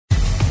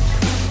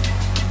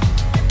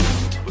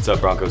What's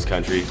up, Broncos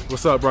country?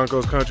 What's up,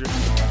 Broncos country?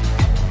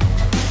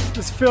 This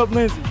is Phil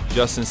Lindsay.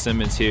 Justin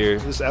Simmons here.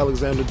 This is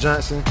Alexander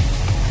Johnson.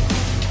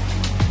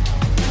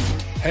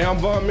 Hey, I'm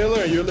Von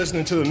Miller, and you're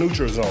listening to The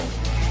Neutral Zone.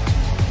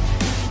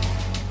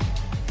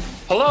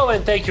 Hello,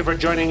 and thank you for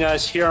joining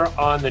us here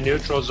on The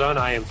Neutral Zone.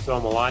 I am Phil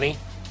Milani,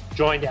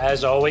 joined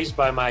as always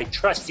by my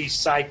trusty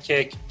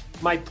sidekick,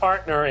 my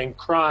partner in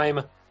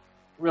crime.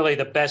 Really,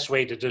 the best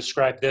way to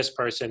describe this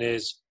person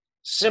is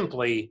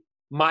simply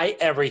my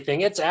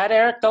everything. It's at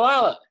Aqib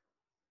Talib.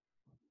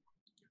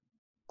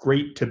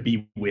 Great to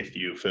be with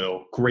you,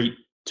 Phil. Great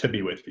to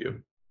be with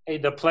you. Hey,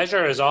 the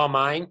pleasure is all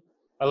mine.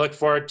 I look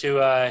forward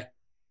to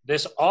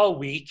this all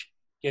week,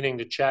 getting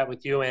to chat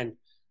with you. And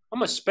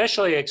I'm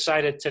especially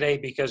excited today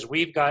because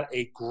we've got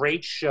a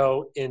great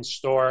show in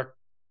store.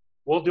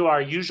 We'll do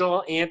our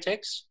usual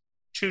antics,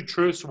 2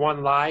 truths,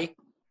 1 lie.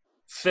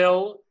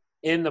 Fill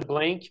in the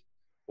blank.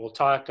 We'll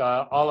talk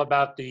all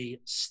about the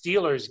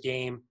Steelers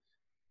game.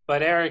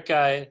 But Eric,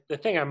 the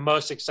thing I'm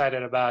most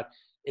excited about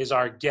is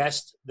our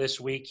guest this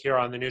week here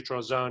on the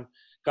Neutral Zone.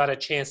 Got a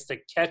chance to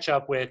catch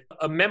up with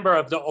a member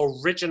of the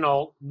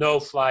original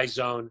No-Fly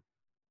Zone,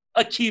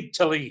 Aqib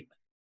Talib.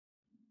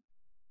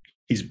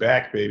 He's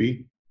back,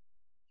 baby.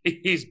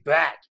 He's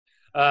back.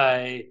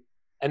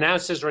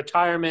 Announced his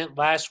retirement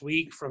last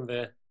week from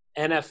the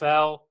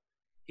NFL.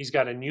 He's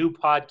got a new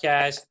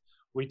podcast.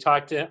 I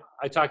talked to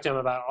him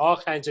about all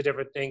kinds of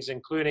different things,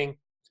 including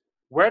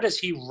where does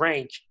he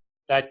rank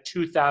that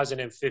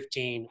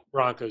 2015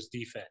 Broncos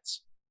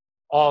defense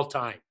all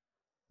time?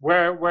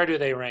 Where do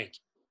they rank?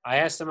 I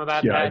asked him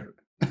about that.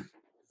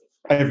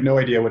 I have no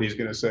idea what he's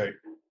going to say.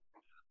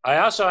 I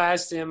also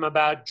asked him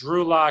about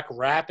Drew Lock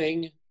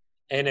rapping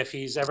and if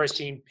he's ever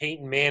seen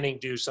Peyton Manning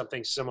do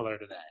something similar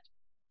to that.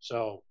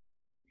 So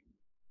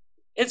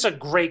it's a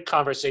great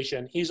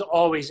conversation. He's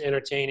always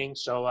entertaining,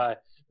 so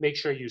make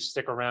sure you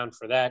stick around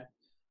for that.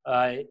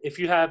 If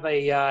you have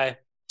a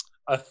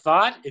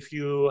thought, if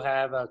you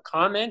have a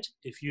comment,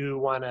 if you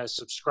want to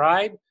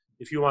subscribe,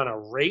 if you want to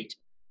rate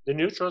the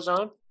Neutral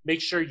Zone,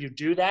 make sure you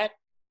do that.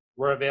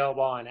 We're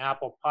available on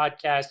Apple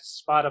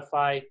Podcasts,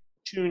 Spotify,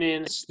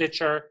 TuneIn,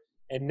 Stitcher,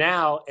 and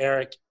now,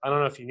 Eric, I don't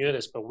know if you knew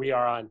this, but we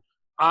are on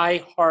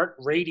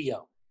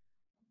iHeartRadio.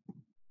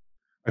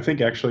 I think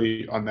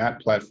actually on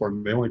that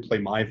platform, they only play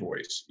my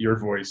voice. Your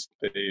voice,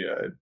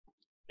 it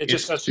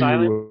just goes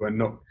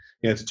silent?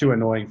 It's too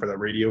annoying for the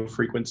radio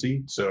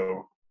frequency,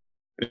 so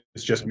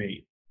it's just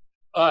me.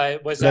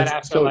 Was that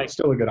after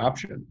still a good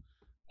option?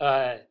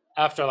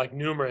 After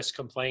numerous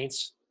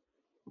complaints?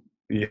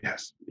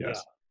 Yes. Yeah.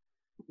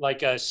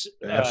 The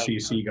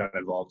FCC got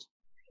involved.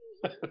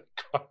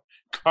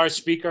 Car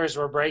speakers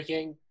were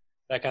breaking,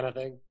 that kind of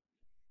thing.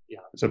 Yeah.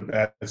 It's a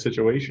bad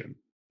situation.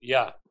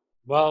 Yeah.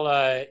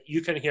 Well,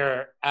 you can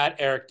hear at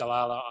Aqib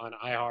Talib on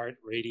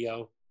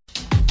iHeartRadio.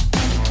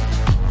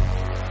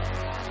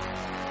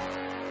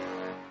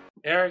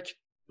 Eric,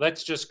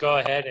 let's just go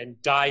ahead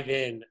and dive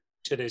in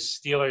to this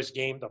Steelers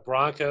game. The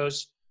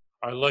Broncos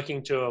are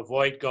looking to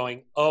avoid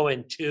going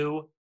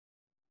 0-2.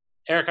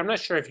 Eric, I'm not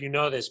sure if you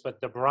know this,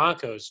 but the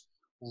Broncos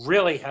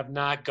really have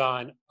not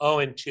gone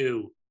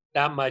 0-2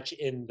 that much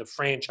in the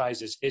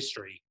franchise's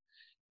history.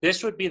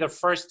 This would be the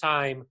first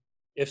time,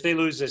 if they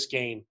lose this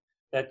game,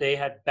 that they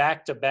had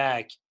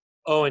back-to-back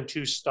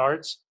 0-2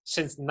 starts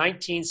since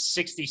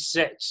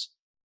 1966.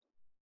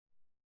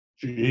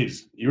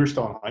 Jeez, you were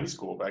still in high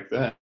school back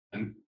then.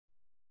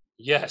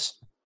 Yes.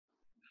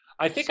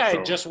 I think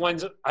I just won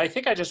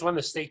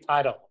the state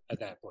title at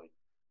that point.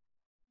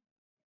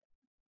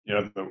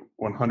 Yeah, the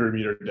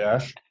 100-meter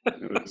dash.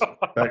 It was,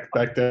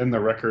 back then, the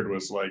record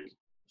was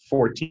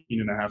 14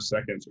 and a half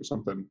seconds or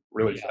something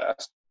really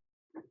fast.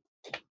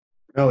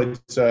 No,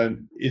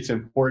 it's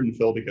important,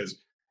 Phil,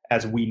 because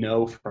as we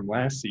know from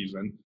last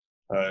season,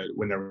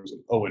 when there was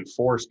an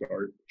 0-4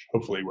 start, which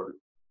hopefully we're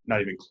not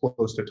even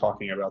close to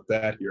talking about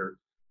that here,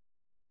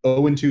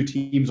 0-2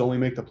 teams only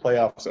make the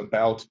playoffs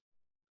about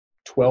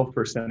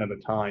 12% of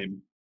the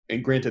time.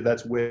 And granted,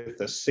 that's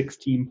with a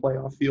 6-team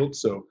playoff field,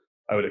 so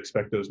I would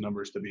expect those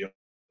numbers to be a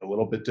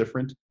little bit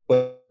different.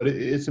 But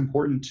it's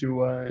important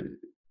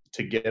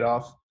to get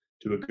off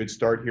to a good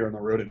start here on the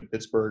road in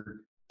Pittsburgh,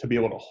 to be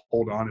able to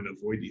hold on and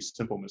avoid these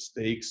simple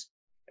mistakes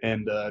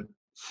and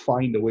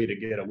find a way to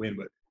get a win.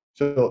 But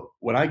Phil,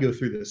 when I go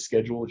through the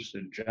schedule just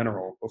in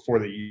general before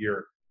the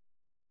year,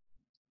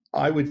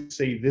 I would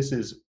say this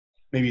is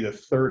maybe the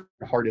 3rd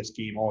hardest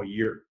game all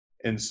year.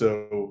 And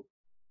so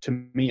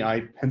to me,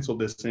 I penciled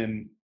this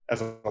in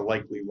as a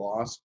likely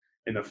loss.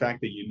 And the fact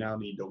that you now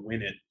need to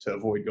win it to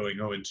avoid going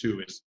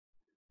 0-2 is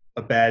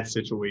a bad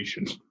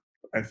situation,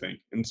 I think,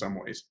 in some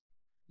ways.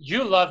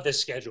 You love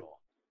this schedule.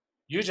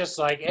 You just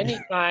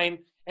anytime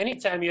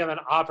you have an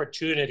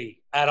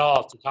opportunity at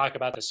all to talk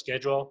about the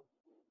schedule,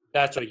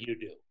 that's what you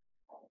do.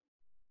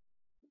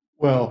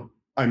 Well,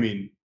 I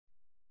mean,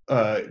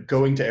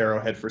 going to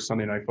Arrowhead for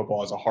Sunday Night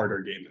Football is a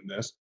harder game than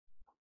this.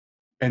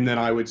 And then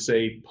I would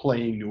say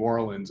playing New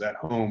Orleans at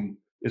home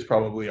is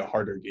probably a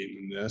harder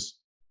game than this.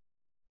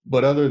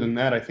 But other than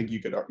that, I think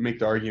you could make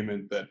the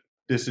argument that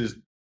this is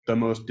the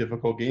most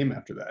difficult game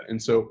after that.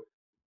 And so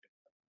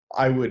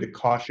I would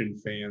caution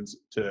fans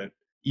to,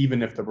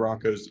 even if the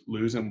Broncos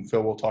lose, and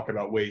Phil will talk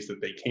about ways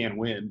that they can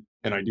win,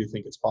 and I do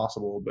think it's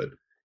possible, but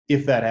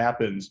if that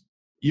happens,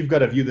 you've got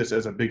to view this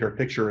as a bigger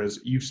picture, as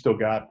you've still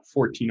got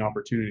 14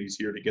 opportunities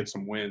here to get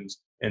some wins,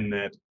 and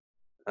that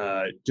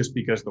just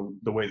because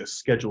the way the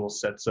schedule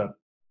sets up,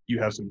 you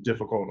have some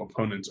difficult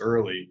opponents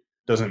early,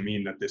 doesn't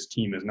mean that this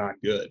team is not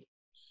good.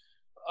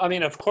 I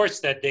mean, of course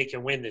that they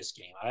can win this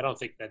game. I don't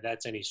think that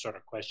that's any sort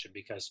of question,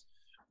 because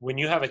when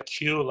you have a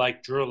Q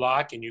like Drew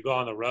Lock and you go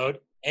on the road,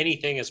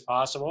 anything is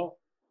possible.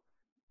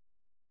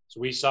 So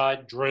we saw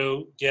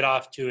Drew get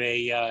off to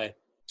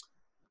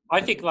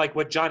I think like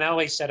what John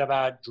Elway said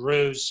about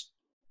Drew's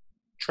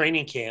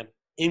training camp,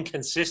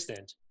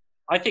 inconsistent.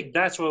 I think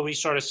that's what we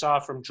sort of saw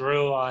from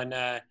Drew on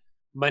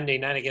Monday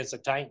night against the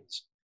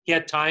Titans. He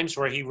had times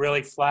where he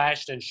really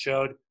flashed and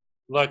showed,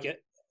 look,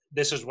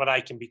 this is what I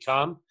can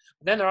become.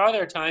 But then there are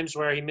other times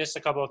where he missed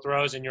a couple of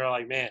throws and you're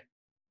like, man,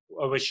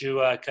 I wish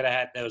you could have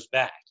had those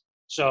back.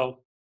 So,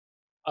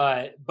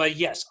 but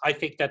yes, I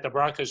think that the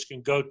Broncos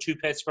can go to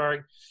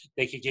Pittsburgh.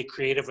 They could get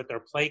creative with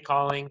their play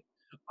calling.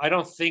 I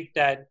don't think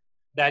that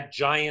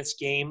Giants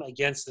game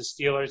against the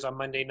Steelers on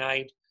Monday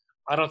night,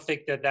 I don't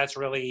think that that's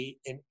really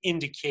an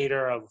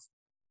indicator of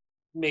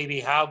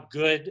maybe how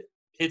good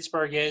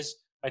Pittsburgh is.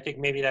 I think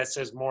maybe that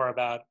says more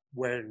about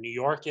where New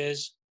York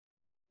is.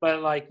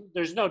 But, like,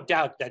 there's no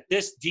doubt that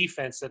this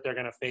defense that they're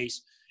going to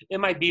face, it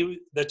might be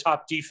the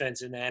top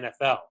defense in the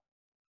NFL.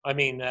 I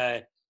mean,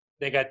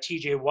 they got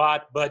T.J.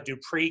 Watt, Bud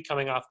Dupree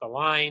coming off the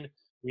line.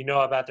 We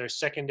know about their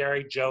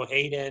secondary, Joe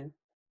Hayden,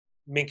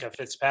 Minka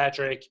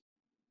Fitzpatrick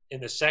in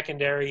the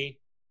secondary.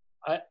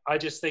 I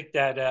just think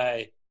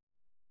that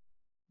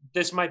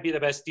this might be the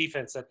best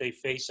defense that they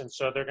face, and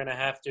so they're going to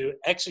have to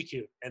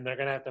execute, and they're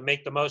going to have to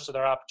make the most of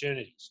their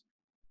opportunities.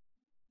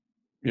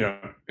 Yeah,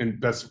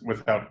 and that's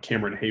without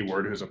Cameron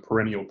Hayward, who's a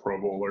perennial Pro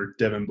Bowler,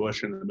 Devin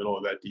Bush in the middle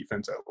of that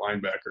defense at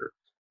linebacker.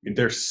 I mean,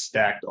 they're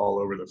stacked all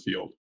over the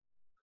field.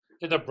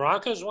 Did the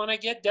Broncos want to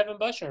get Devin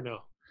Bush or no?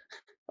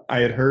 I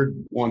had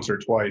heard once or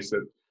twice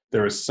that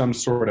there was some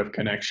sort of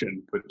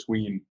connection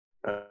between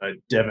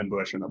Devin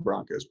Bush and the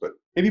Broncos, but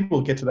maybe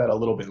we'll get to that a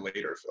little bit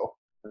later,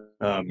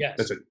 Phil. Yes.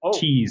 That's a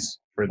tease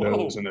for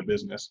those in the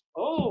business.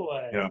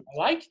 I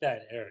like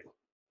that, Eric.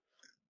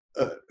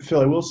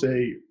 Phil, I will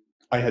say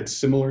I had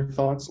similar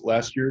thoughts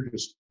last year.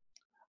 Just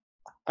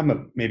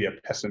I'm maybe a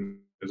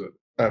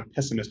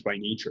pessimist by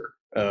nature.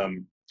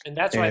 And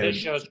that's why this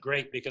show's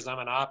great, because I'm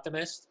an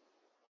optimist.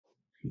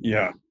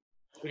 Yeah.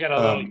 We got a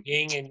little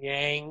yin and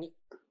yang,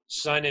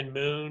 sun and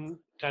moon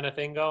kind of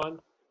thing going.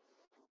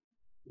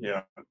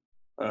 Yeah.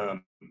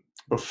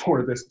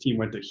 Before this team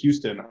went to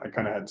Houston, I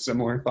kind of had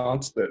similar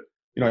thoughts that,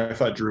 I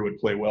thought Drew would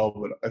play well,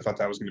 but I thought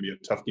that was going to be a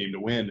tough game to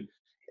win.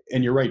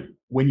 And you're right.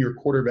 When your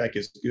quarterback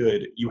is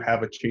good, you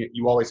have a chance.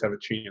 You always have a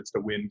chance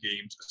to win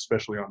games,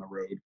 especially on the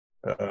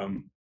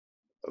road.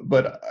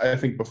 But I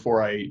think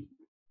before I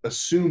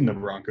assume the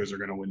Broncos are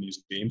going to win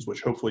these games,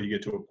 which hopefully you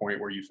get to a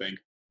point where you think,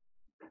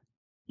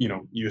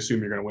 you assume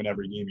you're going to win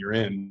every game you're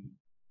in.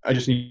 I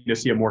just need to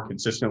see it more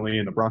consistently.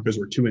 And the Broncos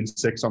were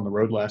 2-6 on the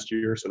road last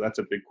year, so that's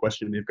a big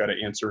question they've got to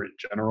answer in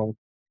general.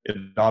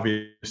 And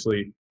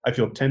obviously, I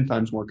feel 10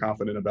 times more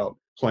confident about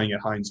playing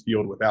at Heinz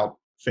Field without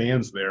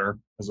fans there,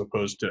 as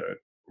opposed to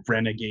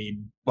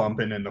Renegade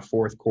bumping in the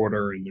fourth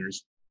quarter and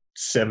there's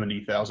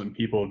 70,000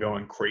 people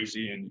going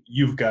crazy and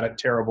you've got a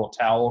terrible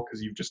towel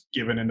because you've just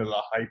given into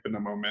the hype and the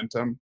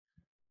momentum.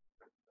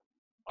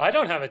 I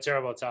don't have a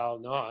terrible towel.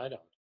 No, I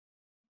don't.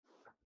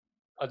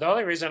 The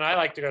only reason I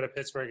like to go to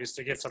Pittsburgh is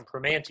to get some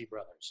Primanti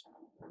Brothers.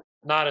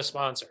 Not a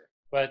sponsor,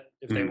 but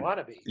if they want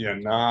to be. Yeah,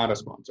 not a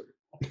sponsor.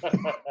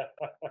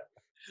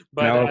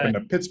 But now open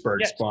to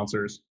Pittsburgh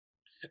sponsors.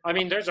 I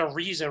mean, there's a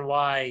reason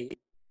why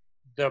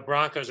the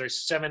Broncos are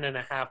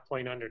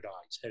 7.5-point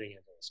underdogs heading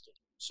into this game.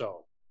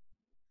 So,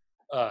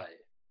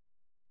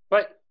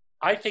 but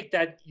I think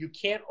that you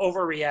can't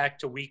overreact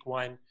to week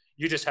one.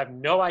 You just have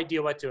no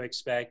idea what to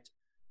expect.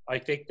 I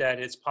think that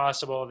it's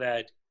possible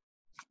that,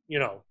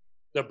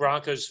 the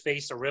Broncos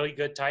faced a really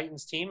good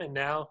Titans team, and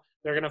now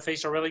they're going to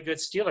face a really good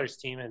Steelers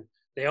team, and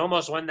they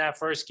almost won that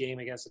first game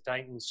against the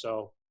Titans,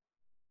 so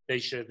they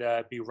should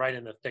be right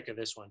in the thick of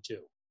this one too.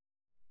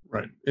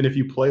 Right. And if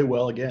you play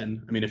well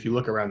again, I mean, if you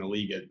look around the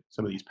league at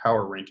some of these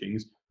power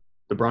rankings,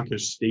 the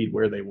Broncos stayed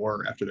where they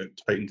were after the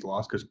Titans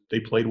lost because they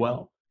played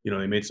well.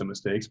 They made some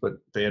mistakes, but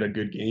they had a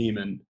good game,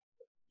 and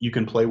you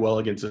can play well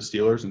against the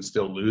Steelers and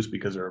still lose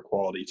because they're a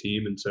quality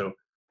team. And so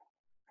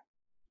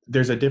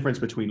there's a difference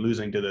between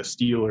losing to the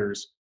Steelers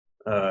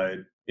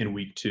in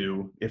week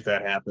 2, if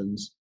that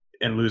happens,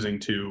 and losing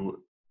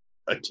to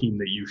a team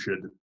that you should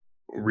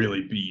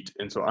really beat.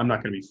 And so I'm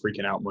not going to be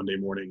freaking out Monday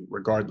morning,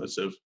 regardless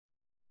of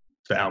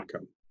the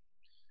outcome.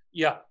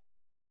 Yeah.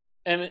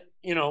 And,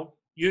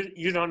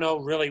 you don't know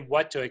really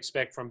what to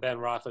expect from Ben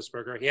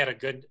Roethlisberger. He had a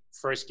good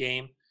first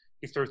game.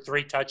 He threw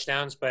 3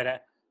 touchdowns,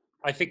 but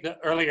I think that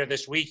earlier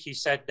this week he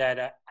said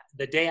that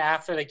the day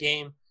after the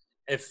game,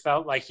 it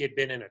felt like he had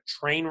been in a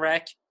train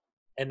wreck.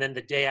 and then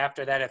the day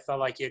after that, it felt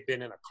like he had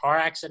been in a car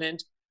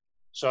accident.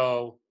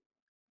 So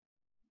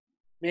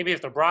maybe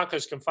if the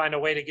Broncos can find a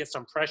way to get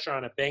some pressure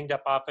on a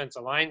banged-up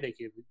offensive line, they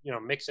could,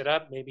 mix it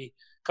up. Maybe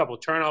a couple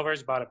of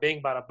turnovers, bada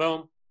bing, bada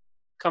boom.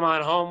 Come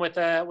on home with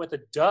a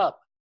dub.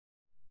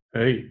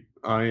 Hey,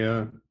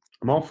 I'm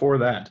all for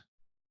that.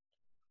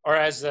 Or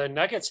as the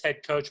Nuggets head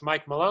coach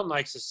Mike Malone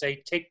likes to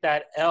say, take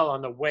that L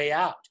on the way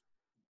out.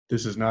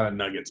 This is not a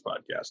Nuggets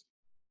podcast.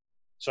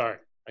 Sorry,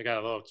 I got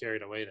a little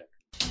carried away there.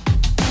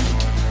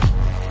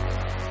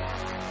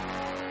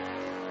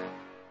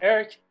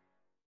 Eric,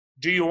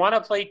 do you want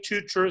to play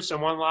 2 truths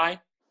and 1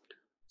 lie?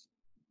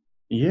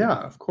 Yeah,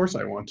 of course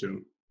I want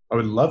to. I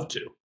would love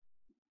to.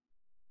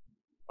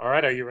 All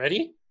right, are you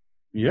ready?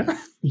 Yeah,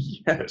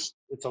 yes.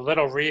 It's a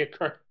little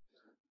reoccurring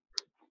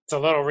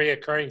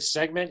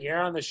segment here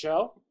on the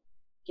show.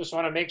 Just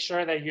want to make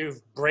sure that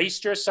you've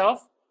braced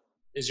yourself.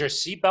 Is your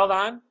seatbelt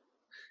on?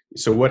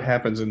 So what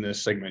happens in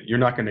this segment? You're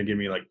not going to give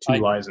me like 2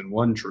 lies and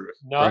 1 truth,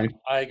 no, right?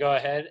 I go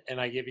ahead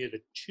and I give you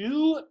the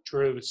 2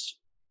 truths,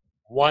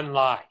 1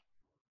 lie.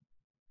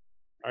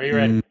 Are you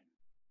ready?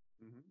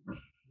 Mm-hmm.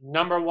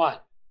 Number 1.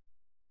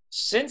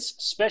 Since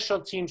special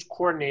teams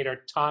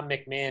coordinator Tom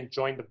McMahon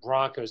joined the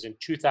Broncos in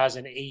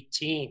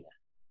 2018,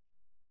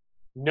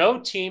 no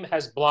team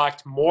has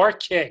blocked more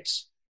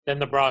kicks than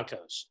the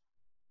Broncos.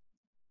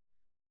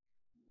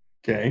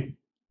 Okay.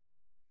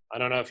 I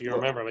don't know if you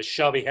remember, but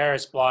Shelby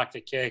Harris blocked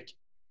a kick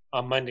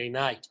on Monday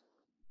night.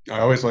 I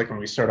always like when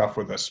we start off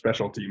with a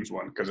special teams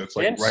one because it's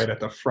like right at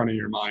the front of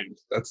your mind.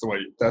 That's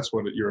what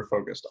you were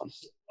focused on.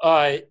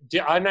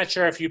 I'm not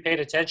sure if you paid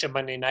attention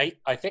Monday night.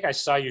 I think I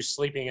saw you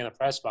sleeping in the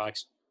press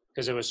box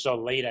because it was so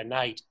late at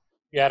night.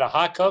 You had a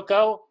hot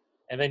cocoa,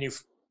 and then you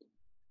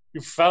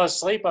fell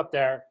asleep up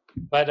there.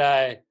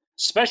 But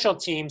special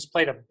teams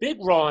played a big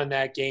role in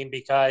that game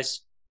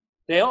because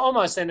they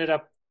almost ended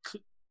up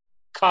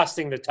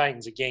costing the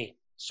Titans a game.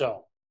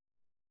 So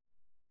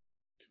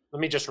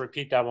let me just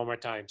repeat that one more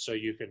time so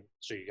you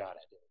got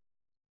it.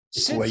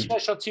 Since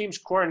special teams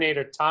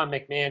coordinator Tom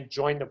McMahon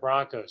joined the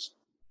Broncos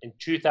in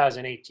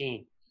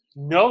 2018,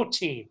 no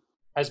team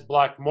has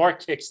blocked more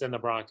kicks than the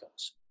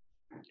Broncos.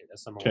 Okay,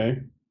 that's number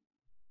 1.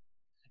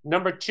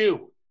 Number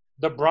 2,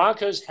 the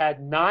Broncos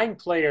had 9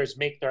 players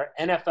make their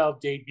NFL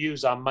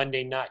debuts on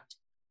Monday night,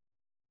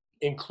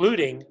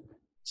 including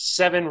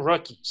 7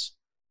 rookies.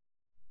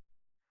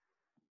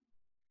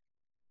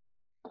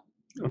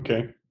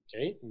 Okay.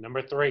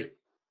 Number 3.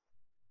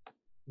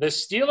 The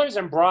Steelers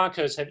and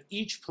Broncos have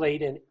each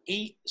played in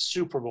 8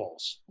 Super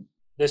Bowls.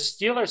 The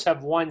Steelers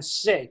have won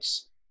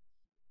 6.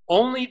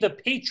 Only the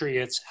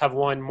Patriots have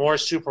won more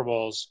Super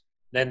Bowls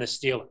than the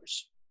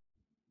Steelers.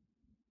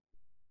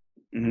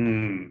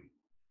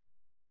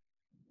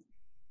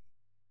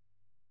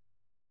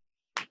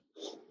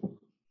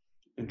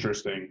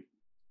 Interesting.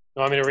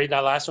 You want me to read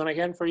that last one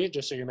again for you,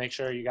 just so you make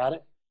sure you got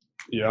it?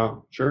 Yeah,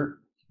 sure.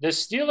 The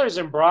Steelers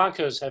and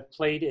Broncos have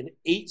played in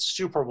 8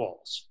 Super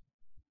Bowls.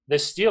 The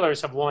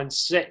Steelers have won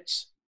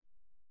 6.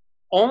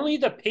 Only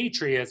the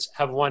Patriots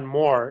have won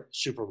more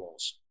Super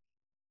Bowls.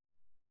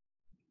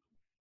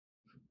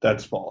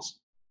 That's false.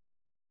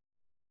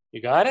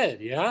 You got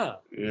it, yeah.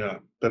 Yeah.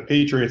 The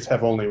Patriots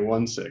have only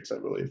won 6, I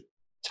believe.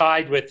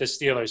 Tied with the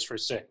Steelers for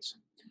 6.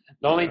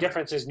 The only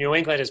difference is New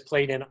England has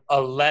played in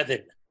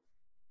 11,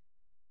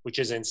 which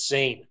is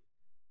insane.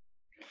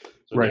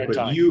 So right,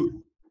 but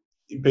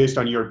based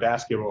on your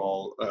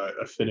basketball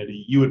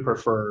affinity, you would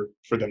prefer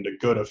for them to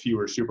go to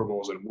fewer Super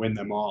Bowls and win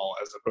them all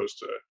as opposed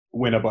to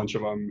win a bunch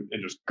of them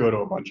and just go to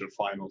a bunch of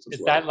finals as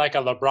well. Is that like a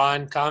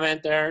LeBron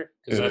comment there?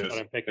 Because that's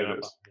what I'm picking up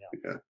on.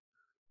 Yeah.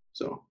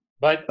 So,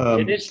 but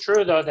it is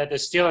true, though, that the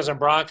Steelers and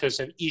Broncos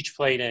have each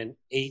played in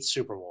 8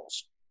 Super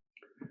Bowls.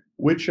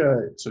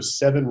 So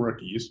 7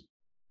 rookies.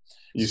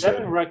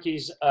 7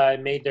 rookies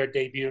made their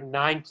debut,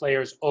 9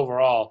 players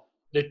overall.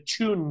 The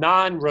 2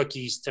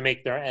 non-rookies to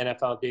make their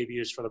NFL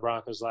debuts for the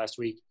Broncos last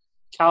week,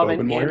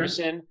 Calvin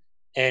Anderson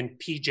and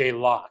P.J.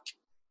 Locke.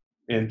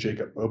 And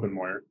Jacob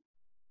Bobenmoyer.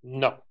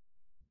 No.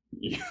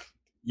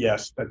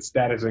 Yes,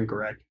 that is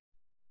incorrect.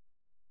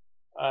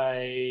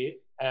 I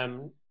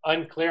am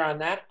unclear on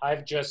that.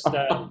 I've just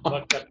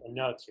looked up the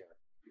notes here.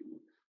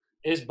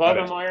 Is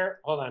Bobenmoyer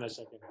 – hold on a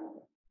second.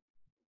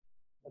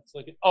 Let's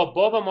look at –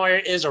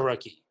 Bobenmoyer is a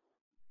rookie.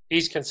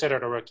 He's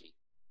considered a rookie.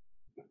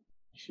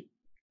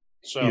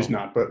 So he's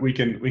not, but we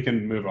can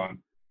move on.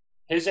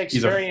 His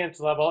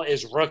experience level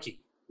is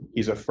rookie.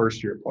 He's a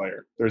first-year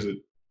player.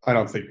 I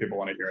don't think people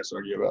want to hear us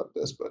argue about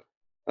this, but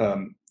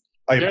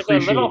there's a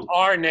little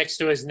R next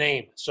to his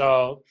name,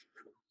 so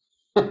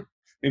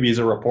maybe he's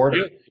a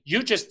reporter.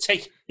 You just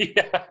take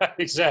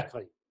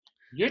exactly.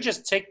 You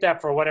just take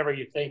that for whatever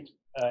you think,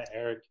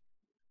 Eric.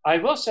 I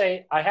will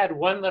say I had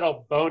one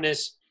little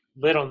bonus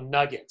little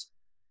nugget.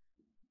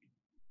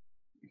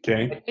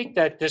 Okay. I think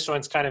that this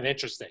one's kind of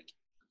interesting.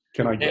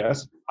 Can I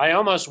guess? I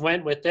almost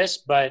went with this,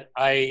 but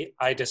I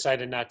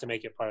decided not to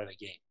make it part of the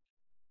game.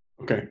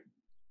 Okay.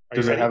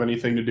 Does it have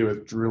anything to do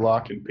with Drew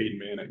Lock and Peyton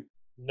Manning?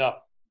 No.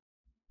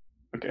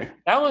 Okay.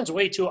 That one's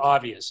way too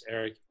obvious,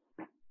 Eric.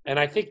 And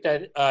I think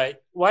that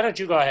why don't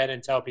you go ahead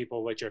and tell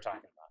people what you're talking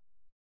about?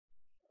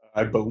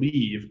 I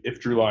believe if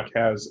Drew Lock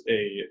has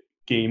a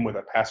game with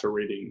a passer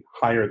rating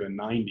higher than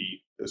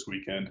 90 this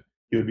weekend,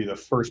 he would be the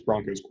first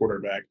Broncos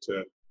quarterback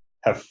to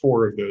have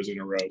 4 of those in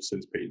a row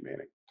since Peyton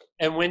Manning.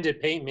 And when did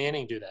Peyton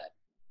Manning do that?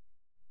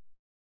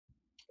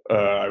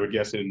 I would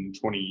guess in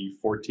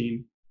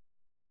 2014.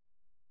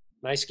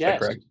 Nice guess.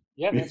 Correct?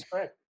 Yeah, that's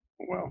correct.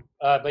 Wow.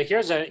 But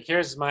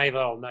here's my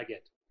little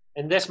nugget,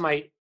 and this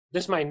might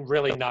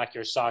really knock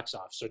your socks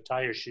off. So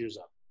tie your shoes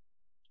up.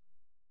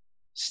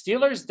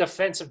 Steelers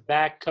defensive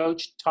back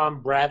coach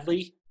Tom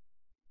Bradley.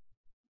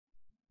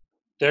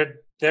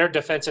 Their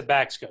defensive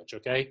backs coach.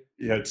 Okay.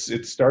 Yeah, it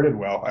started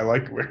well. I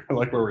like where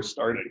we're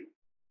starting.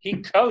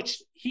 He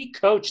coached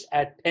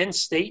at Penn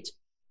State.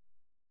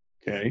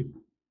 Okay.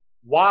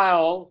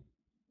 While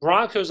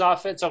Broncos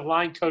offensive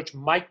line coach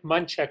Mike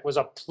Munchak was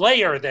a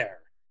player there.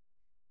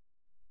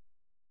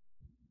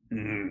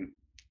 Mm-hmm.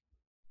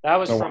 That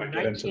was I from don't want to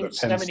get into the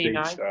Penn State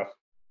 1979. stuff.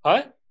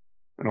 Huh?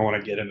 I don't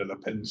want to get into the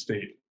Penn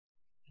State.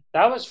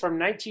 That was from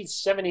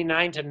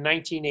 1979 to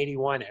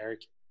 1981,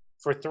 Eric,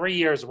 for 3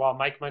 years while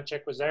Mike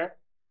Munchak was there.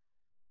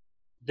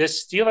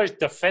 This Steelers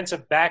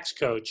defensive backs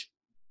coach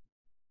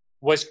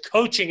was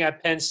coaching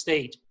at Penn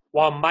State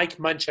while Mike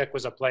Munchak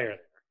was a player there.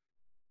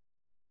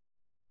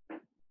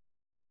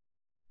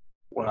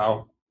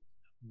 Wow.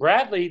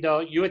 Bradley,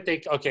 though, you would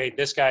think, okay,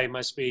 this guy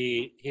must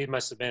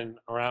have been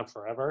around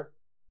forever.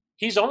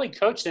 He's only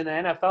coached in the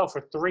NFL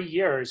for 3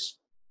 years.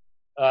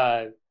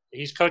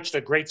 He's coached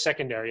a great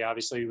secondary.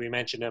 Obviously, we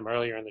mentioned him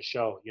earlier in the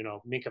show. You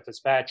know, Minka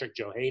Fitzpatrick,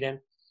 Joe Hayden.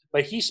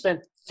 But he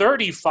spent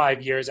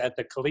 35 years at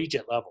the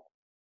collegiate level.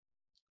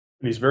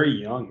 And he's very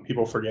young.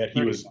 People forget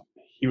he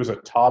was a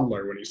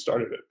toddler when he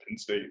started at Penn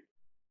State.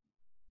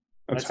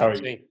 That's how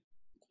insane.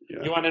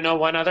 Yeah. You want to know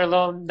one other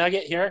little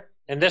nugget here?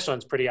 And this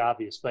one's pretty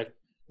obvious, but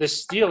the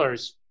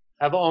Steelers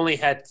have only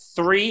had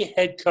 3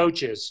 head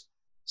coaches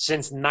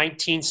since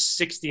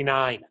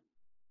 1969.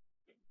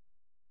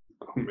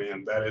 Oh,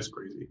 man, that is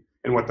crazy.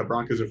 And what the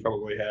Broncos have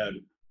probably had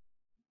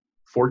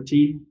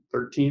 14,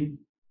 13?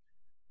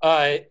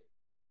 I'm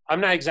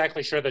not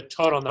exactly sure the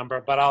total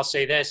number, but I'll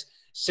say this.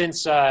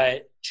 Since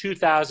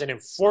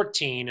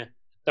 2014,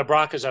 the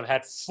Broncos have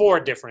had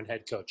 4 different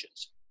head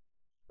coaches.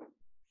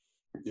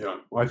 Yeah.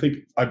 Well,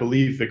 I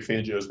believe Vic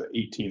Fangio is the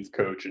 18th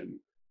coach in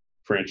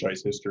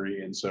franchise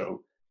history. And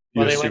so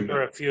they went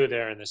through a few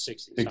there in the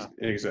 60s.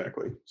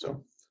 Exactly.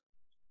 So,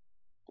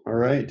 all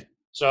right.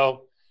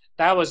 So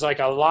that was like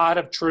a lot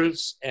of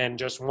truths and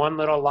just one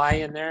little lie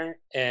in there.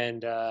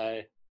 And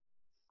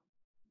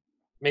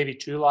maybe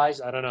 2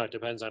 lies. I don't know. It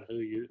depends on who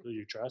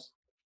you trust.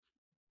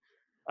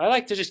 I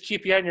like to just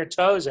keep you on your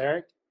toes,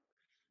 Eric.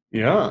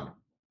 Yeah.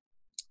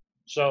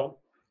 So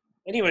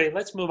anyway,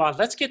 let's move on.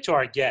 Let's get to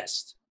our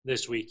guest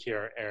this week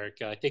here,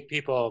 Eric. I think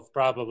people have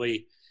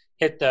probably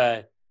hit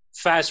the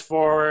fast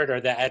forward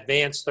or the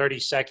advanced 30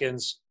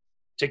 seconds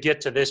to get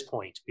to this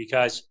point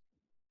because,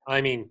 I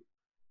mean,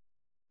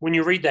 when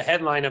you read the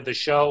headline of the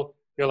show,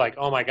 you're like,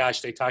 oh my gosh,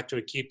 they talked to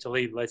Aqib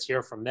Talib. Let's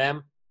hear from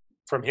him.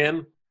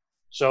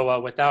 So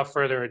without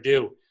further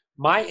ado,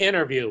 my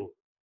interview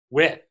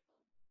with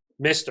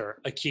Mr.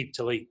 Aqib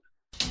Talib.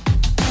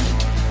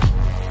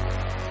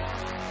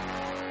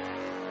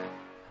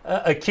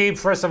 Aqib,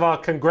 first of all,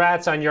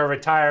 congrats on your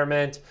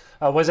retirement.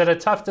 Was it a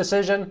tough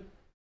decision?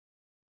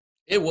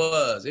 It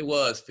was,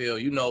 Phil.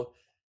 You know,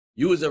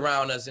 you was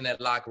around us in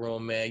that locker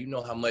room, man. You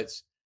know how much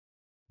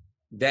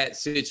that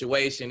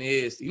situation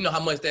is. You know how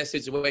much that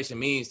situation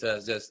means to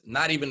us. Just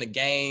not even the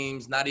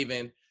games, not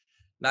even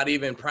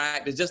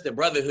practice, just the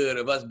brotherhood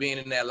of us being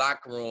in that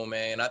locker room,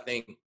 man. I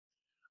think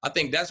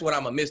that's what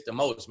I'm gonna miss the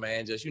most,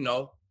 man. Just, you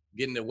know,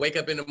 getting to wake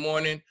up in the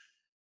morning,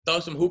 throw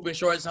some hooping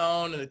shorts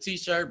on and a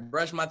T-shirt,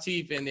 brush my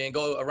teeth, and then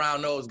go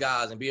around those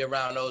guys and be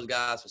around those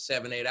guys for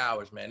 7-8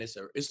 hours, man.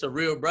 It's a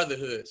real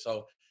brotherhood.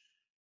 So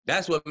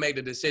that's what made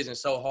the decision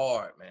so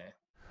hard, man.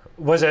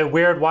 Was it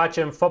weird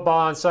watching football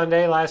on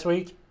Sunday last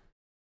week?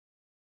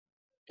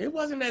 It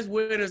wasn't as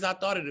weird as I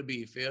thought it would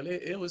be, Phil.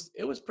 It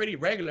was pretty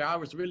regular. I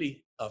was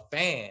really a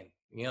fan.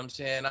 You know what I'm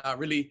saying? I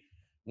really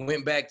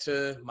went back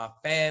to my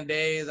fan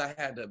days. I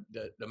had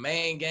the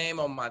main game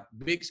on my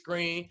big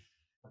screen,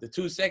 the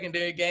 2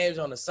 secondary games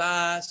on the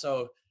side.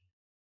 So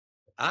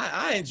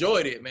I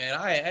enjoyed it,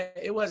 man.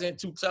 It wasn't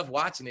too tough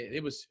watching it.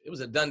 It was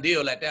a done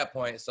deal at that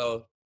point.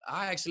 So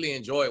I actually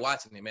enjoyed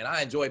watching it, man.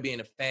 I enjoy being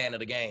a fan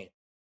of the game.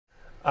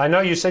 I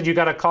know you said you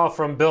got a call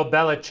from Bill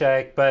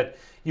Belichick, but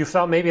you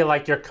felt maybe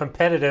like your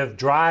competitive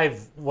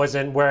drive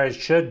wasn't where it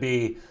should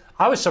be.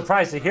 I was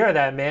surprised to hear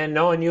that, man.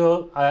 Knowing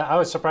you, I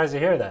was surprised to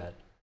hear that.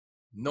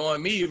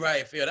 Knowing me,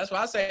 right, Phil. That's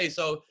what I say.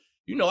 So,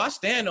 you know, I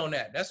stand on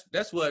that. That's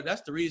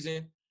the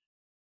reason.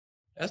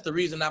 That's the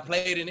reason I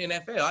played in the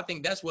NFL. I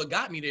think that's what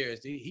got me there.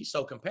 Is he's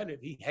so competitive.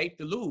 He hates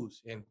to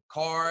lose in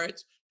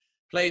cards,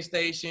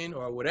 PlayStation,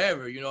 or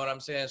whatever. You know what I'm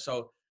saying?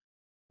 So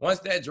once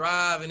that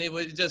drive and it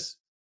was just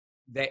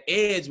the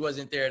edge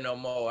wasn't there no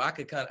more. I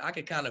could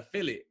kind of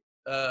feel it.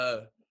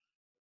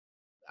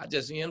 I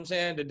just, you know what I'm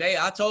saying? The day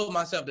I told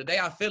myself, the day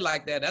I feel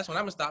like that, that's when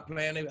I'm gonna stop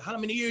playing. How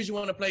many years you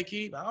want to play,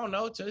 Keith? I don't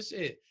know. Till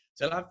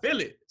I feel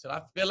it. Till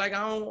I feel like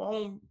I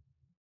don't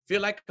feel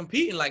like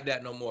competing like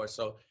that no more.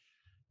 So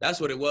that's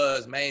what it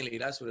was mainly.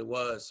 That's what it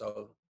was.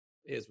 So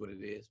it is what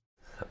it is.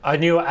 I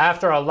knew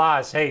after a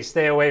loss, hey,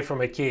 stay away from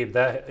Aqib.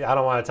 I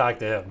don't want to talk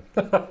to him.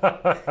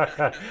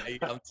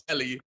 I'm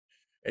telling you.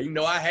 And you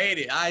know, I hate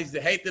it. I used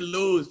to hate to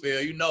lose,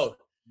 Phil. You know,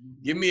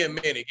 give me a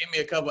minute. Give me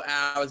a couple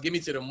hours. Give me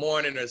to the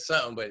morning or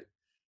something. But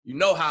you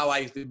know how I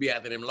used to be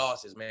after them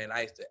losses, man.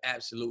 I used to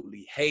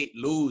absolutely hate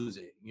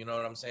losing. You know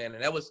what I'm saying?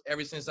 And that was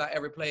ever since I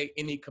ever played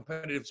any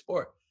competitive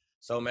sport.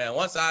 So, man,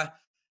 once I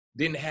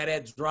didn't have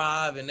that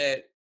drive and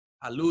that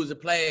I lose a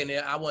play and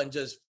then I wasn't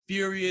just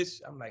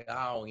furious, I'm like,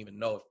 I don't even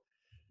know if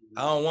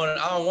I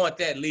don't want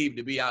that leave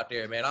to be out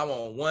there, man. I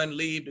want one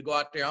leave to go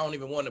out there. I don't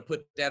even want to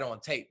put that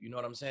on tape. You know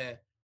what I'm saying?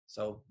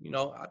 So, you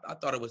know, I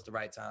thought it was the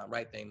right time,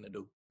 right thing to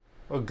do.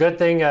 Well, good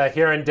thing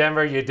here in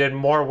Denver, you did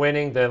more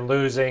winning than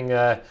losing.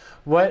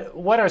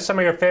 What are some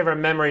of your favorite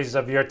memories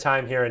of your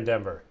time here in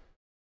Denver?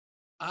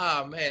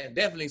 Man,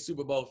 definitely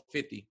Super Bowl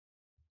 50.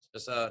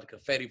 Just the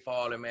confetti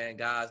falling, man,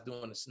 guys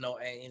doing the snow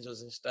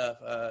angels and stuff.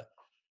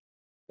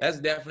 That's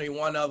definitely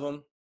one of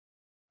them.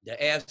 The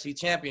AFC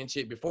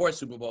Championship before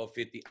Super Bowl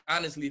 50.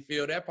 Honestly,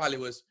 Phil, that probably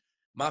was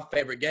my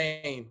favorite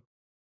game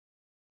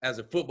as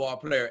a football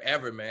player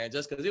ever, man,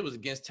 just because it was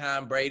against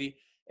Tom Brady.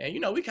 And, you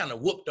know, we kind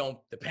of whooped on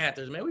the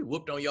Panthers, man. We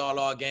whooped on y'all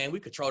all game. We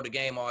controlled the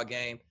game all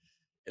game.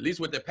 At least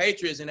with the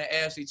Patriots in the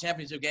AFC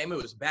Championship game,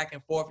 it was back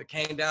and forth. It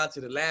came down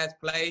to the last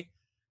play.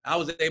 I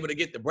was able to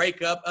get the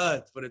breakup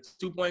for the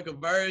 2-point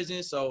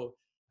conversion. So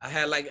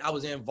I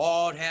was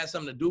involved, had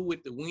something to do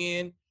with the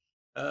win.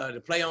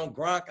 The play on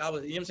Gronk, you know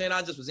what I'm saying?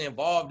 I just was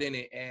involved in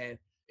it, and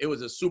it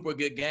was a super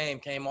good game,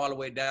 came all the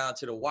way down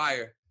to the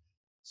wire.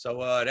 So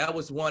that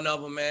was one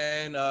of them,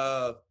 man.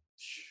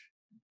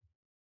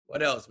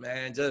 What else,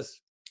 man?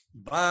 Just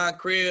Vine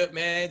Crib,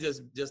 man.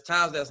 Just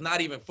times that's not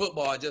even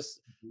football,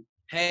 just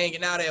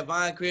hanging out at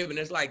Vine Crib, and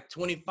there's like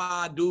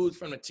 25 dudes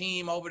from the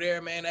team over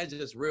there, man. That's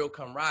just real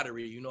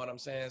camaraderie, you know what I'm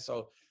saying?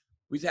 So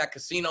we had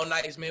casino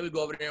nights, man. We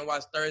go over there and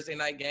watch Thursday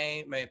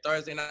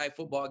night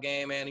football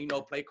game, man. You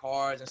know, play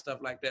cards and stuff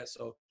like that.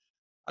 So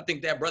I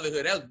think that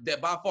brotherhood,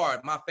 that by far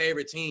my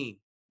favorite team.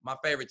 My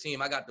favorite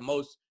team. I got the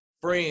most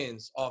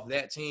friends off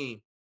that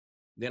team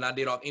than I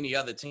did off any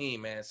other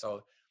team, man.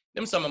 So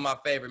them some of my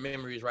favorite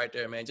memories right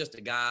there, man. Just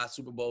the guys,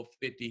 Super Bowl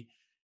 50,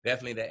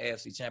 definitely the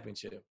AFC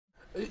Championship.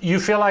 You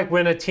feel like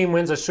when a team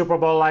wins a Super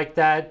Bowl like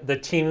that, the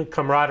team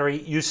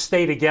camaraderie, you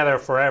stay together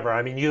forever.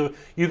 I mean, you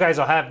guys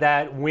will have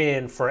that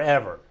win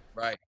forever.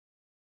 Right.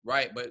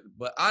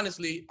 But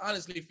honestly,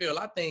 Phil,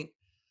 I think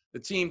the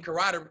team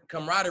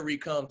camaraderie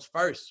comes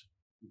first.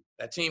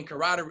 That team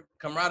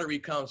camaraderie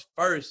comes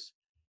first,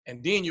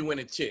 and then you win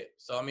a chip.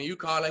 So, I mean,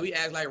 we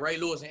ask like Ray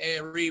Lewis and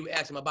Ed Reed, we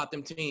ask him about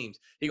them teams.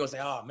 He gonna say,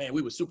 oh, man,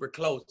 we were super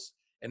close,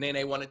 and then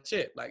they won a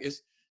chip. Like,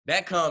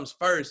 that comes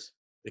first.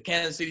 The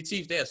Kansas City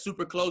Chiefs, they're a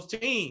super close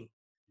team.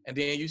 And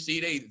then you see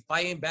they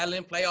fighting,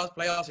 battling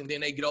playoffs, and then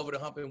they get over the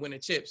hump and win a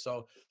chip.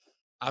 So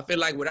I feel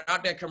like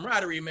without that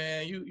camaraderie,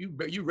 man,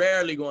 you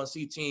rarely going to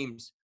see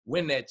teams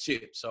win that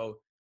chip. So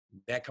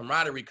that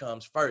camaraderie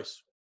comes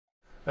first.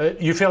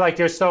 You feel like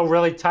you're still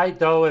really tight,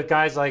 though, with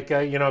guys like,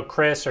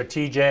 Chris or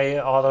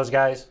TJ, all those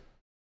guys?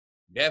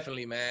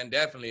 Definitely, man.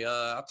 Definitely.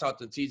 I talk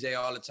to TJ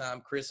all the time,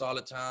 Chris all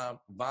the time,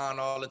 Vaughn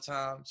all the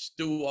time,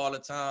 Stu all the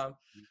time,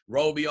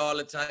 Roby all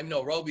the time. You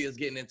know, Roby is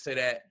getting into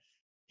that.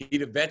 He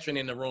the veteran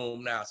in the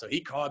room now. So he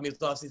called me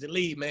and said,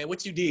 "Lead, man,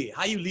 what you did?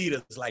 How you lead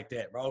us like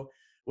that, bro?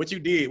 What you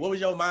did? What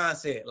was your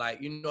mindset?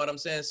 Like, you know what I'm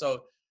saying?"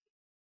 So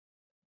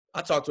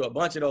I talked to a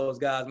bunch of those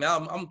guys,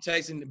 man. I'm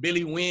texting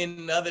Billy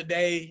Wynn the other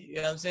day, you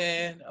know what I'm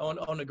saying,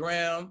 on the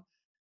ground.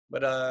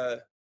 But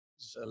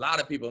a lot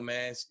of people,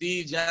 man.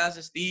 Steve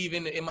Johnson, Steve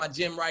in my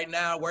gym right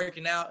now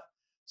working out.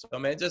 So,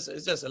 man, it's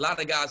just a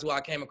lot of guys who I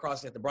came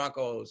across at the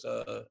Broncos.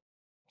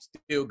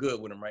 Still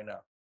good with them right now.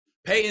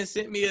 Peyton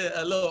sent me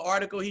a little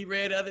article he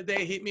read the other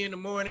day, hit me in the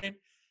morning,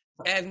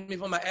 asked me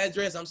for my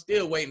address. I'm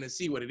still waiting to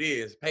see what it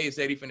is. Peyton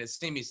said he finna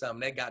send me something.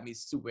 That got me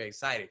super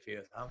excited,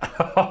 Phil.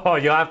 Oh,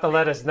 you'll have to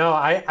let us know.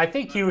 I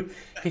think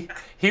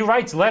he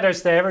writes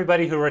letters to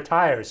everybody who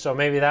retires, so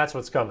maybe that's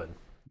what's coming.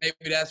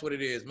 Maybe that's what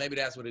it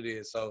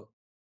is. So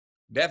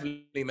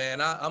definitely,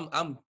 man.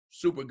 I'm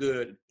super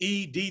good.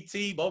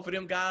 EDT, both of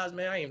them guys,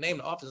 man. I ain't even named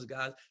the officers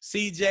guys.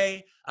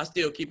 CJ, I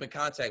still keep in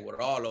contact with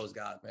all those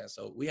guys, man.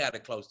 So we had a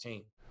close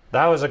team.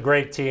 That was a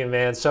great team,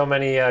 man. So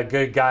many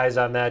good guys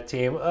on that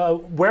team.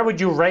 Where would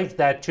you rank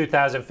that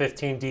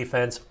 2015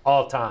 defense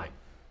all time?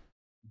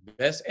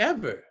 Best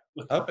ever.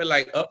 I feel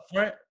like up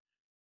front,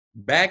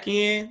 back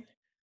end,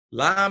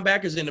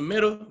 linebackers in the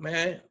middle,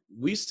 man.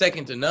 We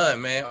second to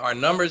none, man. Our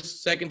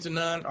numbers second to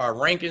none. Our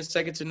rankings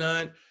second to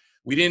none.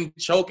 We didn't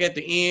choke at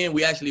the end.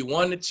 We actually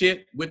won the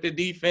chip with the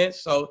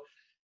defense. So,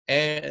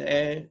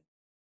 and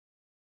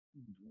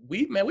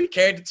we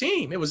carried the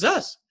team. It was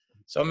us.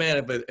 So,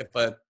 man, if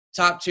a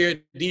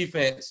top-tier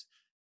defense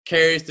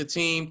carries the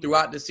team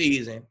throughout the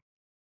season,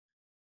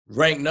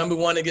 ranked number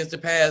 1 against the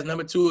pass,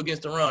 number 2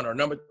 against the run, or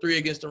number 3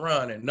 against the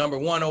run, and number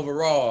 1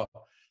 overall,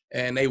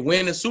 and they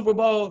win the Super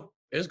Bowl,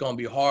 it's going to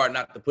be hard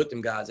not to put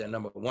them guys at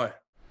number 1.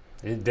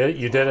 You did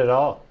it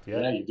all.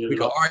 Yeah, you did we it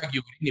can all.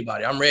 argue with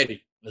anybody. I'm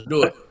ready. Let's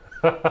do it.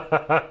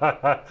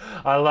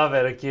 I love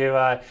it,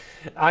 Aqib.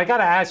 I got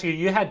to ask you,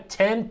 you had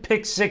 10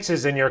 pick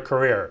sixes in your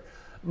career.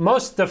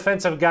 Most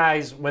defensive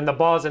guys, when the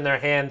ball's in their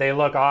hand, they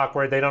look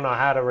awkward. They don't know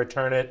how to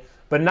return it,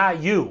 but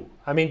not you.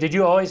 I mean, did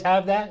you always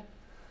have that?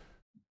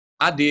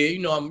 I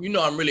did. I'm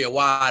really a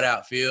wide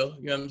out, Phil.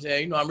 You know what I'm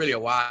saying? I'm really a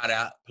wide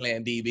out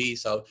playing DB.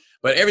 So,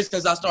 but ever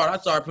since I started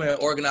playing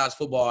organized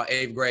football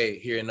 8th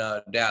grade here in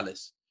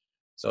Dallas.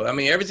 So, I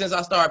mean, ever since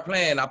I started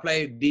playing, I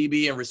played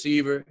DB and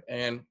receiver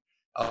and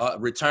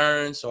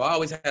return. So I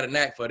always had a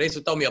knack for it. They used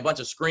to throw me a bunch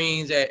of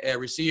screens at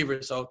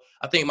receiver. So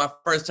I think my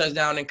first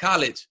touchdown in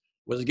college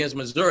was against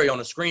Missouri on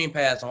a screen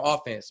pass on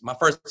offense. My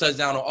first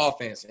touchdown on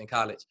offense in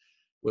college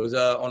was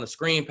on a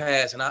screen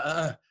pass, and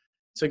I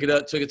took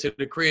it to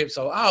the crib.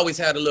 So I always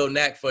had a little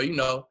knack for,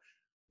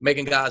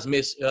 making guys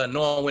miss,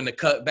 knowing when to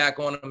cut back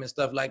on them and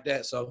stuff like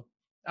that. So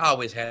I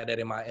always had that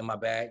in my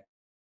bag.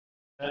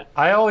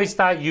 I always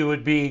thought you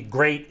would be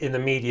great in the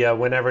media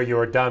whenever you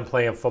were done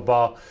playing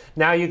football.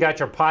 Now you got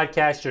your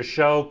podcast, your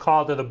show,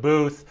 Call to the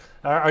Booth.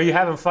 Are you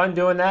having fun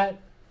doing that?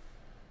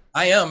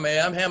 I am,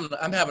 man.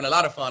 I'm having a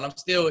lot of fun.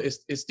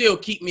 It still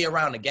keep me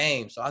around the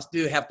game, so I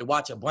still have to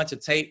watch a bunch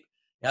of tape.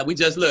 Yeah,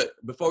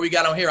 before we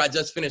got on here, I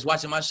just finished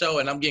watching my show,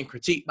 and I'm getting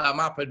critiqued by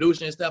my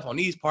producer and stuff on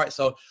these parts,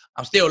 so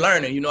I'm still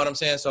learning, you know what I'm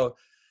saying? So,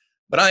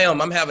 but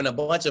I'm having a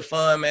bunch of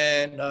fun,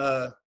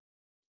 man.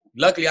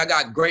 Luckily, I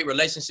got great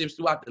relationships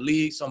throughout the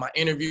league, so my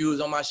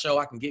interviews on my show,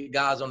 I can get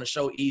guys on the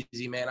show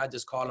easy, man. I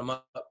just call them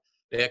up.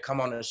 They'll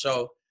come on the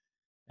show.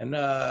 And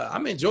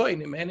I'm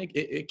enjoying it, man.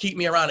 It keep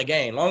me around the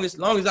game. Long as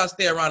I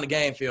stay around the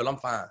game field, I'm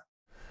fine.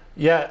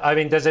 Yeah, I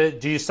mean,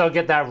 do you still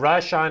get that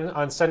rush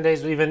on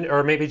Sundays even,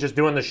 or maybe just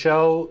doing the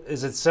show?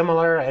 Is it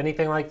similar,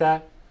 anything like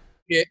that?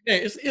 Yeah,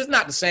 it's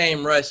not the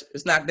same rush.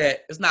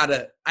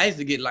 I used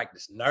to get like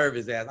this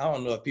nervous ass. I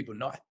don't know if people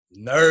know,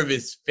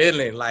 nervous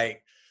feeling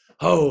like,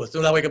 oh, as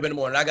soon as I wake up in the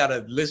morning, I got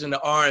to listen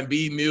to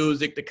R&B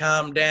music to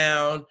calm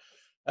down,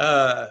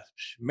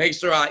 make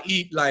sure I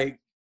eat like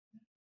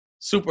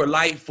super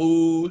light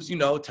foods,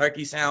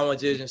 turkey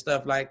sandwiches and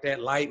stuff like that,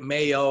 light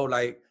mayo.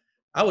 Like,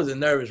 I was a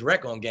nervous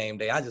wreck on game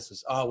day. I just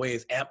was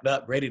always amped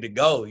up, ready to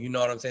go. You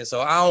know what I'm saying?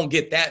 So I don't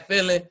get that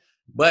feeling,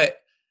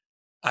 but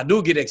I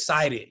do get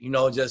excited,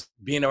 just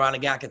being around the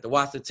guy. I get to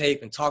watch the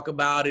tape and talk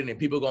about it, and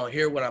people going to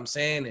hear what I'm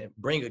saying and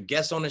bring a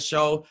guest on the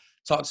show,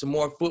 talk some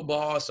more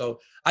football.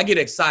 So I get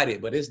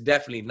excited, but it's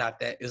definitely not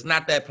that. It's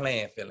not that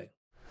playing feeling.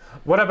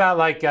 What about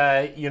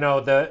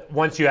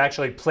once you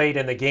actually played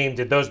in the game,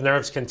 did those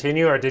nerves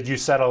continue, or did you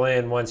settle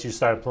in once you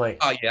started playing?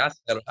 Oh yeah, I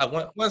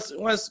settled.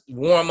 Once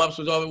warm-ups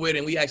was over with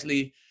and we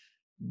actually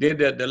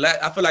did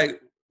I feel like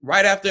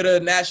right after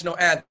the national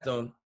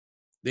anthem,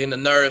 then the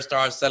nerves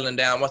started settling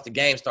down. Once the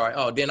game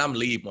started, then I'm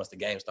leave once the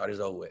game started. It's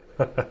over with.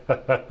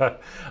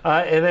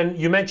 And then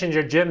you mentioned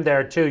your gym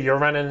there too. You're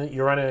running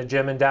a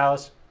gym in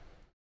Dallas?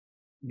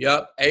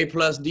 Yep, A+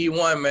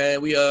 D1, man.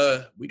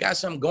 We got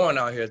something going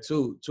out here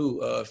too,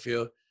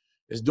 Phil.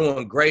 It's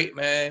doing great,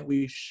 man.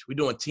 We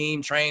doing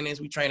team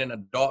trainings. We training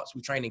adults.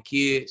 We training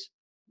kids.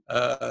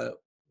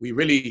 We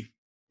really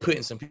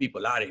putting some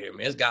people out of here,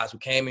 man. There's guys who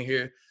came in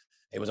here,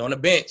 they was on the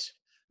bench.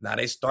 Now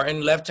they starting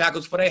left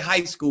tackles for their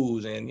high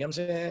schools, and you know what I'm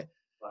saying?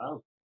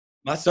 Wow.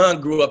 My son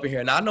grew up in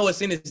here. Now I know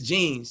it's in his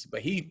genes, but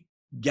he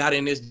got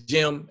in this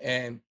gym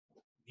and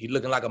he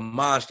looking like a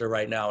monster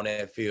right now on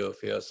that field,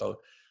 Phil. So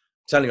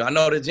telling you, I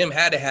know the gym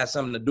had to have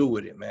something to do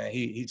with it, man.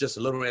 He's just a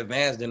little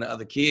advanced than the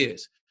other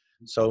kids.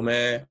 So,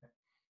 man,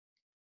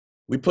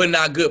 we putting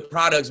out good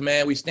products,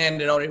 man. We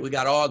standing on it. We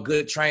got all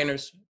good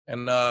trainers,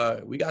 and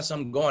we got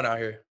something going out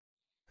here.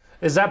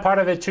 Is that part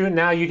of it, too?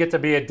 Now you get to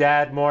be a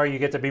dad more. You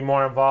get to be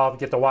more involved,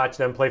 get to watch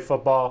them play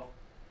football.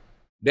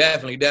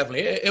 Definitely.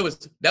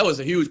 That was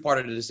a huge part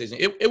of the decision.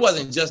 It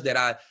wasn't just that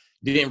I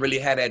didn't really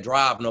have that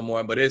drive no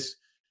more, but it's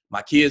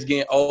my kids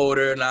getting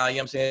older now, you know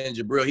what I'm saying?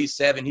 Jabril, he's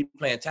 7. He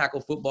playing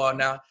tackle football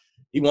now.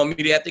 He want me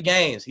to be at the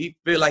games. He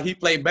feel like he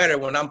play better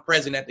when I'm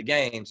present at the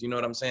games, you know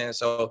what I'm saying?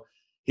 So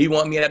he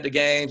want me at the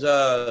games.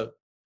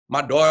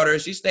 My daughter,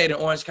 she stayed in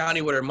Orange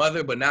County with her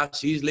mother, but now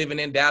she's living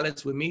in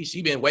Dallas with me.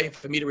 She been waiting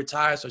for me to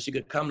retire so she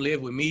could come live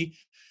with me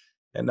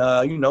and,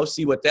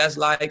 see what that's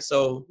like.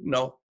 So,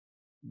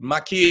 my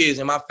kids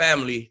and my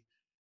family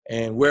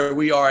and where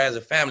we are as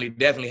a family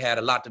definitely had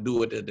a lot to do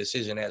with the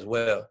decision as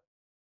well.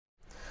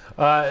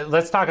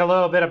 Let's talk a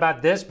little bit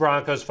about this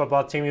Broncos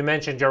football team. You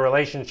mentioned your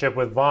relationship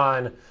with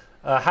Vaughn.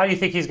 How do you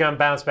think he's going to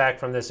bounce back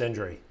from this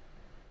injury?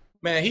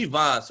 Man, he's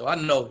Vaughn, so I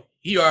know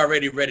he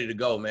already ready to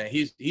go, man.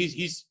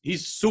 He's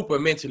super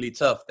mentally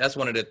tough. That's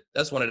one of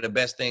the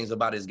best things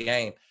about his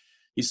game.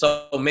 He's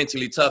so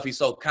mentally tough. He's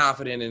so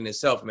confident in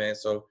himself, man.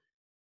 So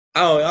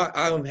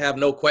I don't have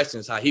no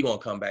questions how he's going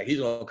to come back. He's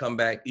going to come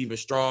back even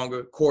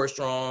stronger, core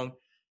strong.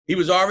 He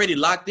was already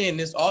locked in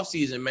this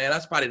offseason, man.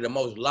 That's probably the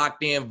most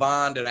locked in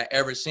Vaughn that I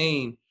ever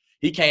seen.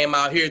 he came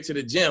out here to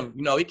the gym.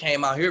 You know, he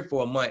came out here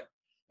for a month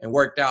and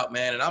worked out,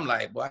 man. And I'm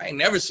like, boy, I ain't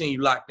never seen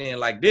you locked in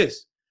like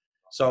this.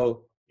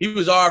 So he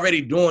was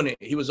already doing it.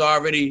 He was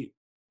already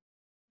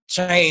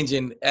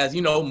changing as,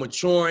 you know,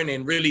 maturing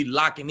and really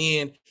locking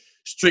in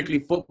strictly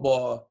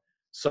football.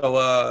 So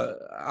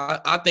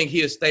I think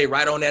he'll stay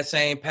right on that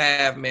same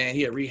path, man.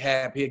 He'll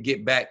rehab, he'll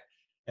get back.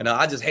 And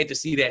I just hate to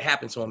see that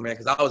happen to him, man,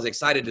 because I was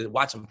excited to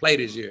watch him play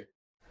this year.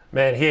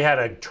 Man, he had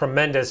a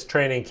tremendous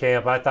training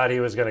camp. I thought he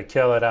was going to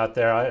kill it out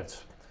there.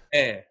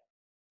 Man,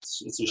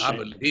 It's a shame. I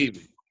believe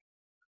it.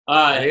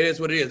 It is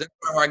what it is. That's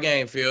part of our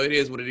game, Phil. It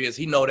is what it is.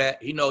 He know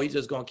that. He know he's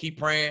just going to keep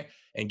praying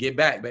and get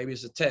back, baby.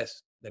 It's a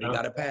test that he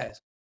got to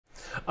pass.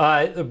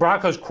 The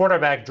Broncos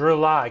quarterback, Drew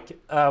Lock,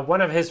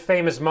 one of his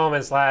famous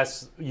moments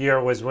last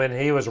year was when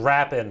he was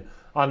rapping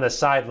on the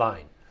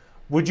sideline.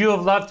 Would you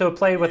have loved to have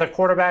played with a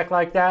quarterback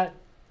like that?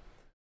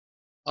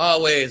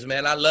 Always,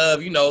 man. I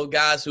love, you know,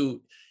 guys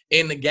who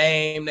in the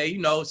game, they, you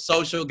know,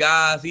 social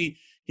guys. He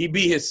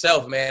be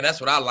himself, man.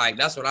 That's what I like.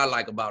 That's what I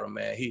like about him,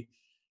 man. He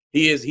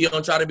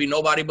don't try to be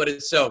nobody but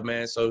himself,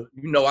 man. So,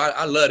 you know,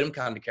 I love them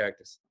kind of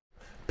characters.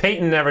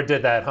 Peyton never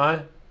did that,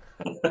 huh?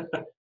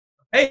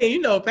 Hey, you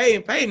know,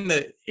 Peyton,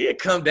 he'd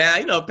come down.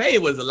 You know,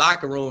 Peyton was a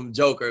locker room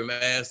joker,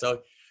 man.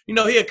 So, you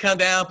know, he'd come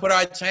down, put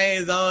our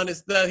chains on and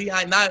stuff.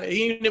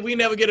 We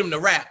never get him to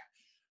rap.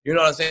 You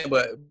know what I'm saying?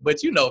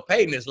 But you know,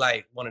 Peyton is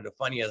like one of the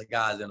funniest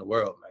guys in the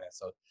world, man.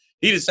 So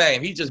he the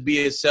same. He just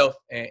be himself,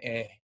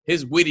 and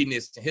his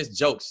wittiness and his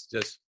jokes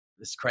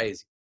it's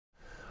crazy.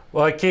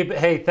 Well,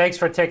 hey, thanks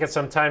for taking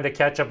some time to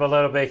catch up a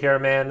little bit here,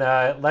 man.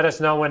 Let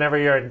us know whenever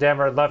you're in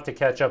Denver. I'd love to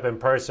catch up in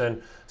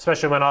person,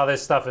 especially when all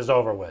this stuff is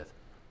over with.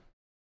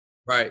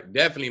 Right,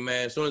 definitely,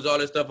 man. As soon as all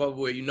this stuff over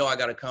with, you know I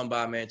got to come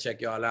by, man, check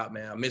y'all out,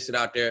 man. I miss it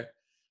out there.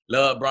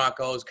 Love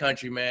Broncos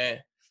country, man.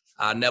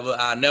 I'll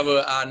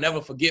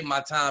never forget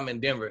my time in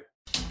Denver.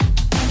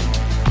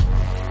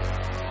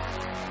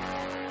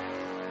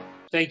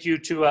 Thank you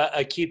to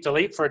Aqib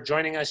Talib for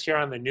joining us here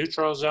on the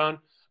Neutral Zone.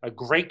 A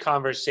great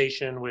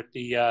conversation with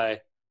the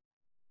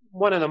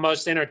one of the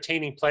most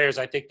entertaining players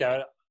I think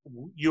that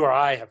you or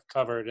I have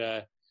covered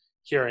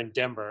here in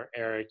Denver,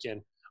 Eric.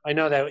 And I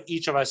know that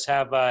each of us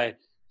have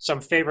some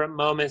favorite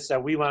moments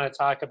that we want to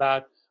talk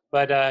about.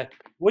 But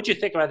what'd you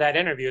think about that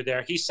interview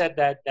there? He said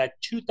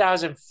that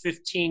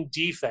 2015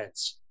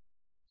 defense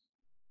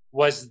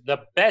was the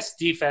best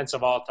defense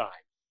of all time.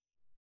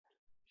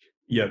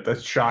 Yeah,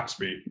 that shocks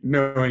me,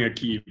 knowing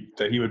Aqib,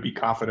 that he would be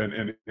confident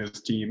in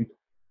his team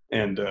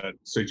and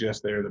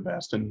suggest they're the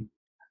best. And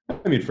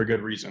I mean, for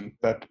good reason.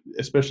 That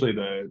especially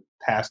the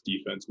pass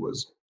defense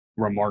was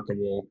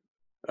remarkable.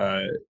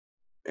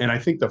 And I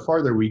think the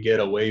farther we get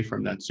away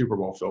from that Super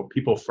Bowl, Phil,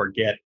 people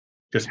forget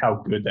just how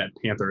good that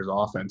Panthers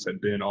offense had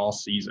been all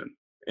season.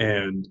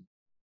 And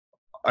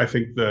I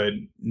think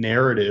the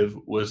narrative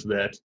was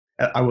that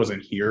I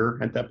wasn't here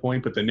at that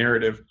point, but the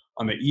narrative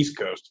on the East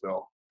Coast,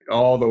 Phil,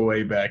 all the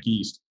way back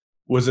east,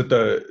 was that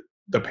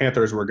the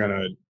Panthers were going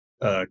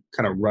to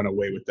kind of run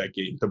away with that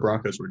game. The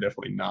Broncos were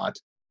definitely not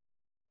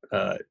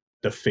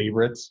the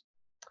favorites.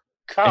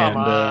 Come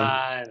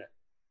on.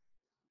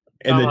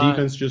 And the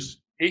defense just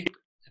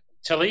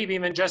 – Talib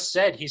even just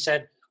said, he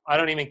said, I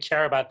don't even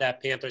care about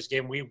that Panthers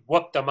game. We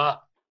whooped them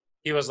up.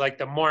 He was like,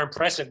 the more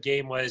impressive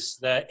game was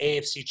the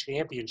AFC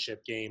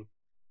Championship game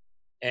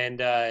and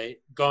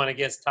going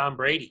against Tom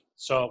Brady.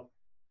 So,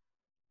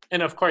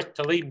 and of course,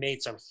 Talib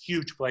made some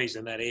huge plays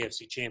in that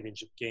AFC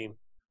Championship game.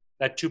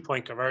 That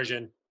 2-point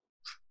conversion,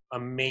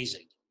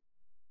 amazing.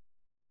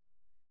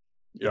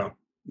 Yeah.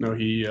 No,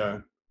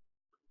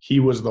 he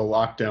was the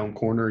lockdown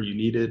corner you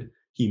needed.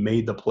 He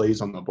made the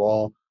plays on the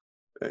ball.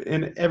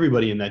 And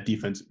everybody in that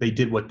defense, they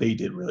did what they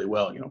did really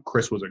well. You know,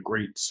 Chris was a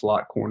great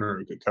slot corner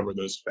who could cover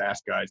those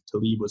fast guys.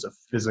 Talib was a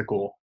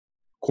physical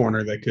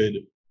corner that could,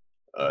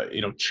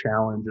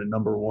 challenge a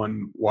number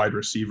one wide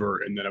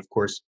receiver. And then, of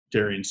course,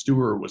 Darian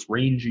Stewart was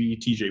rangy.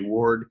 TJ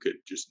Ward could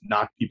just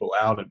knock people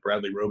out. And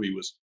Bradley Roby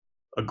was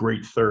a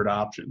great third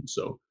option.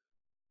 So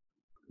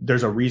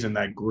there's a reason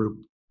that group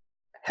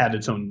had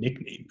its own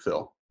nickname,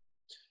 Phil.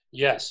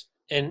 Yes.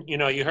 And,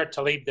 you heard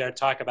Talib there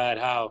talk about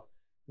how,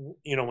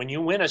 when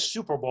you win a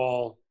Super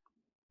Bowl,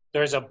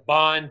 there's a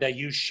bond that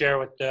you share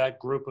with that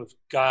group of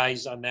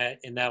guys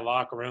in that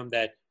locker room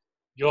that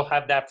you'll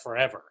have that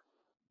forever.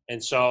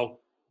 And so,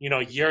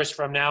 years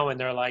from now, when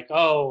they're like,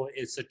 oh,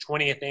 it's the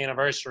 20th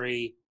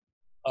anniversary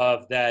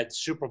of that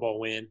Super Bowl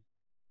win,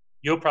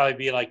 you'll probably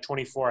be like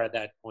 24 at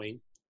that point.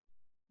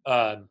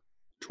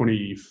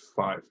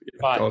 25.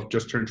 Yeah. I'll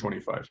just turn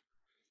 25.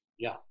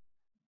 Yeah.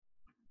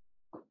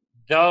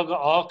 They'll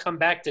all come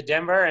back to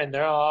Denver and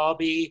they'll all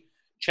be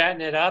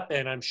chatting it up,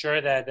 and I'm sure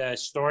that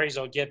stories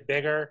will get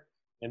bigger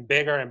and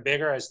bigger and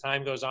bigger as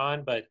time goes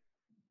on. But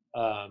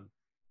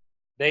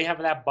they have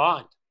that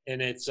bond,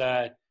 and it's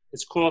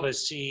cool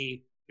to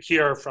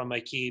hear from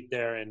Aqib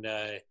there and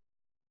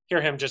hear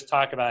him just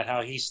talk about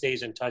how he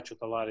stays in touch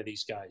with a lot of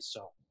these guys.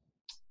 So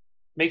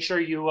make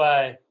sure you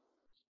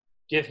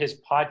give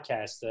his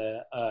podcast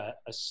a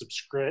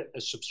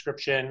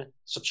subscription,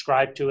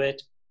 subscribe to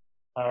it,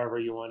 however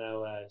you want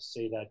to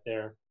say that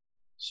there.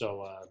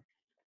 So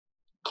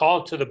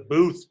call to the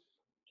booth,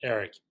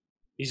 Eric.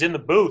 He's in the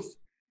booth.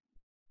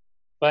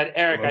 But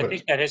Eric, I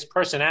think that his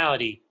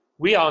personality,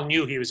 we all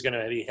knew he was going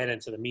to be heading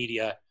to the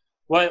media.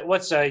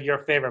 What's your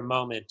favorite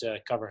moment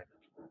covering?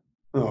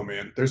 Oh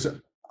man,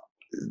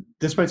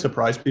 this might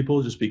surprise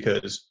people just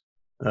because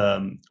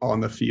on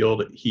the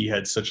field he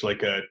had such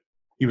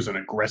he was an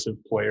aggressive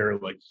player.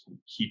 Like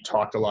he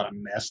talked a lot of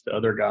mess to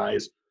other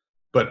guys,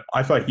 but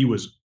I thought he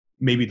was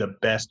maybe the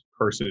best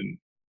person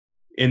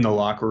in the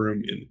locker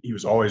room, and he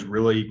was always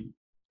really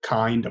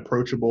kind,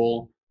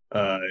 approachable.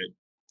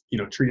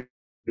 Treated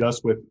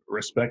us with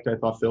respect. I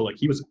thought Phil,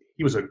 he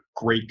was a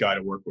great guy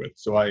to work with.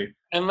 So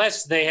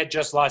unless they had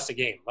just lost a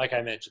game, like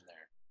I mentioned there.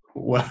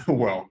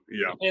 Well,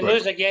 yeah. If they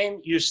lose a game,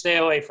 you stay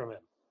away from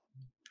him.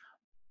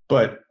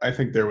 But I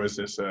think there was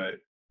this.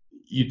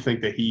 You'd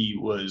think that he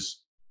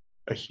was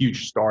a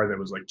huge star that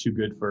was too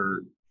good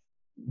for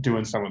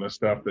doing some of the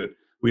stuff that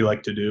we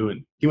like to do.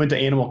 And he went to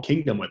Animal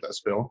Kingdom with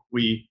us, Phil.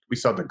 We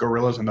saw the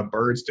gorillas and the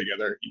birds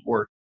together. He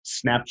wore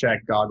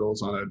Snapchat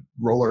goggles on a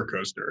roller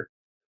coaster.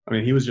 I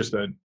mean, he was just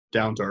a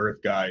down-to-earth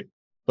guy.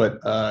 But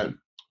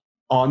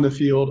on the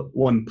field,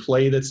 one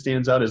play that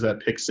stands out is that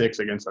pick six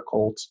against the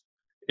Colts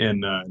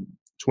in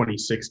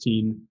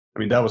 2016. I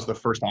mean, that was the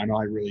first time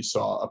I really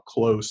saw up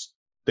close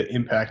the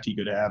impact he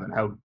could have and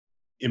how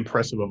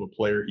impressive of a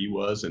player he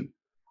was. And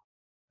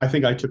I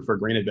think I took for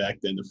granted back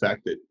then the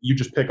fact that you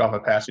just pick off a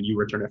pass and you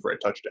return it for a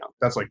touchdown.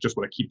 That's just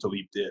what Aqib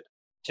Talib did.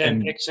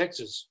 10 pick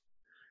sixes.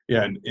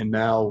 Yeah, and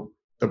now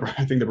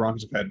I think the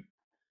Broncos have had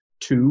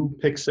 2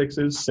 pick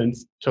sixes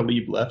since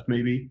Talib left,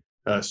 maybe.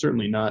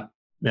 Certainly not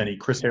many.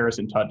 Chris Harris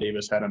and Todd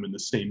Davis had him in the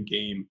same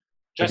game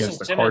against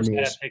the Simmons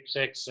Cardinals. had a pick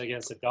six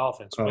against the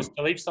Dolphins. Was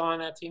Talib still on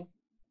that team?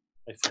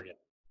 I forget.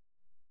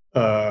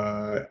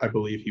 I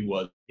believe he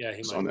was. Yeah,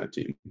 he on that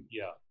team.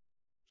 Yeah.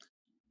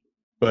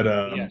 But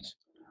yes.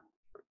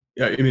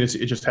 Yeah, I mean, it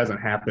just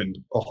hasn't happened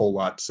a whole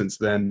lot since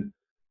then.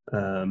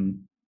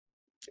 And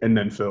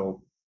then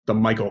Phil, the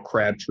Michael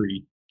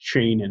Crabtree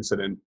chain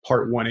incident,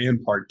 part 1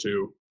 and part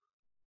 2.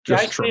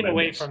 I stayed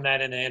away from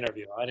that in the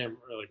interview. I didn't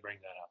really bring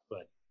that up,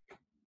 but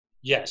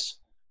yes.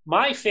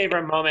 My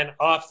favorite moment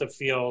off the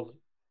field,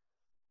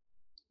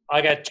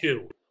 I got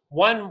 2.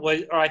 One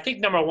was, or I think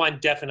number 1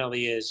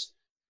 definitely is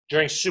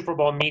during Super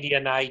Bowl media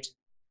night.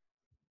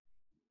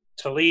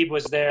 Talib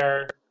was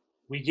there.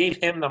 We gave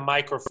him the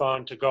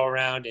microphone to go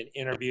around and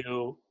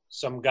interview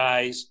some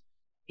guys.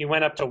 He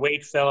went up to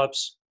Wade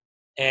Phillips,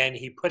 and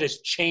he put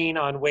his chain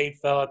on Wade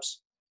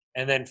Phillips,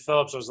 and then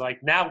Phillips was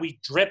like, "Now we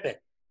drip it."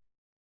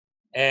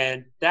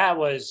 And that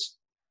was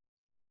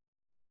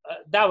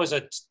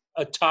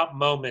a top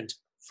moment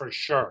for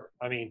sure.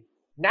 I mean,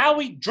 now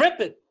we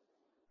drip it.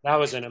 That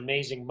was an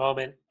amazing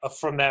moment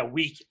from that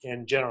week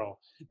in general.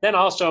 Then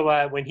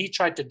also when he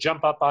tried to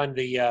jump up on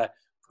the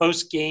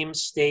post-game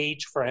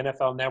stage for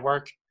NFL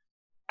Network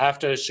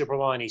after the Super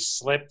Bowl and he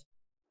slipped,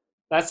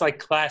 that's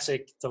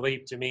classic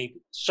Talib to me.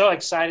 So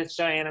excited,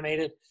 so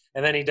animated,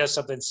 and then he does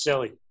something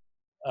silly.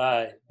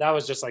 That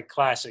was just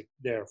classic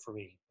there for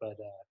me. But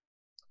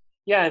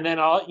yeah, and then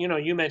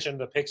you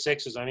mentioned the pick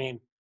sixes. I mean,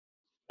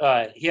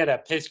 he had a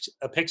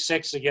pick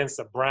six against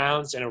the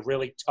Browns in a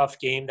really tough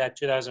game that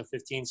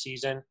 2015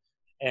 season,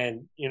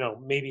 and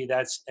maybe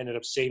that's ended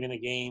up saving the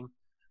game.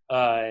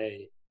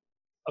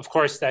 Of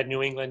course, that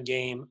New England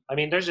game. I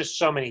mean, there's just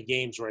so many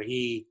games where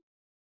he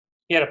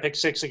had a pick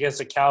six against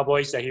the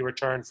Cowboys that he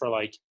returned for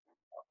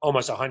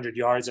almost 100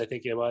 yards, I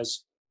think it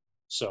was.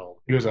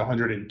 So he was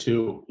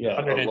 102. Yeah,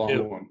 102.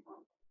 A long one.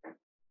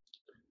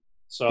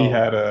 So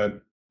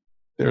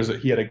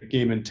he had a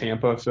game in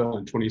Tampa, Phil,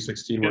 in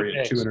 2016 where he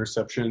had 2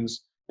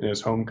 interceptions in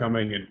his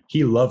homecoming, and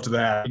he loved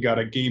that. He got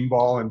a game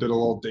ball and did a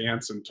little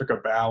dance and took a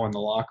bow in the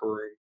locker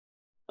room.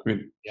 I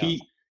mean,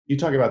 you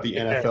talk about the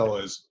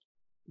NFL as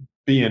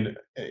being,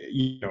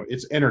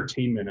 it's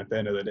entertainment at the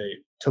end of the day.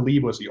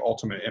 Talib was the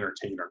ultimate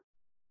entertainer.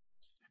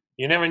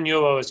 You never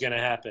knew what was going to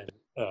happen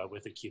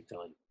with Aqib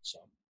Talib. So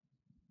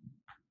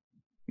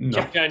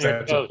kept you on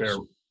your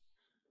toes.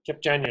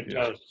 Kept you on your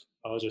toes.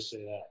 I'll just say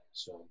that.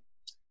 So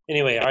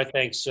anyway, our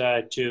thanks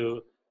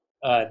to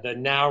the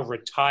now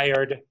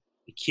retired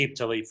Aqib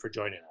Talib for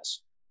joining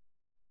us.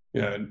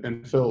 Yeah,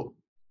 and Phil,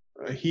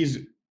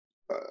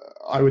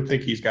 I would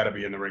think he's got to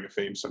be in the Ring of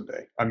Fame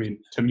someday. I mean,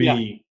 to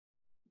me,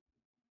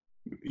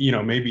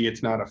 maybe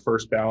it's not a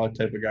first ballot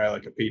type of guy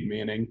like a Peyton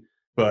Manning,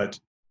 but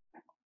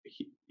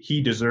he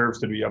deserves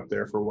to be up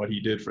there for what he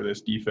did for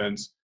this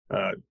defense.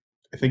 I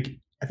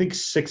think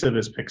 6 of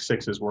his pick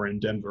sixes were in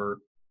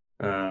Denver.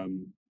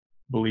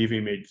 Believe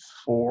he made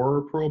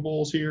 4 Pro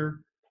Bowls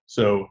here.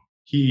 So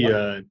he,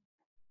 I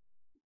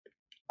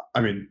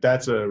mean,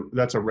 that's a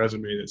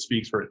resume that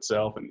speaks for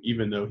itself. And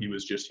even though he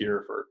was just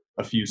here for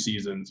a few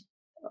seasons,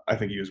 I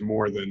think he was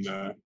more than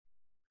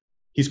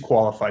he's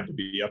qualified to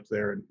be up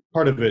there. And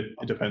part of it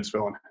depends,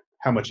 Phil, on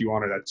how much you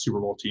honor that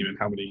Super Bowl team and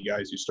how many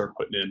guys you start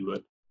putting in.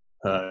 But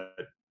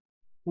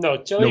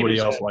nobody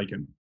else like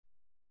him.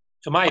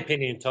 In my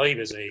opinion, Talib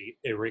is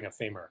a Ring of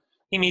Famer.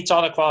 He meets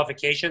all the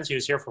qualifications. He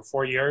was here for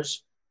 4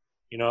 years.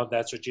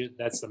 That's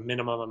the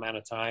minimum amount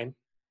of time.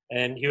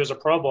 And he was a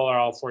Pro Bowler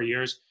all 4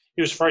 years.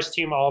 He was first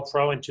team All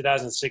Pro in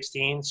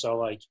 2016.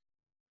 So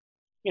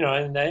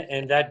and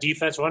that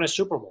defense won a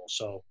Super Bowl.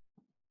 So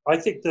I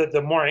think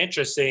the more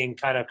interesting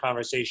kind of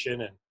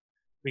conversation, and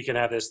we can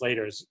have this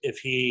later, is if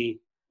he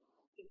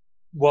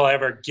will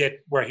ever get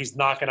where he's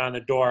knocking on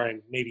the door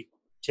and maybe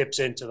tips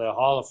into the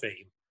Hall of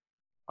Fame.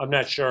 I'm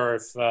not sure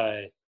if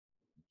I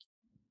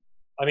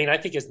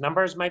think his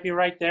numbers might be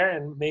right there,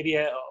 and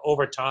maybe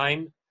over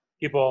time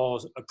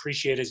people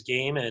appreciate his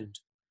game and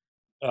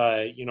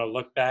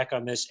look back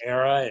on this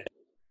era. And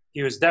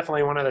he was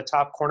definitely one of the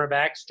top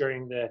cornerbacks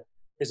during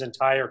his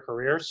entire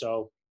career.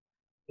 So,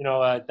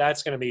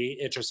 that's going to be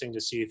interesting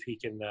to see if he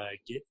can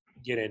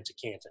get into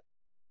Canton.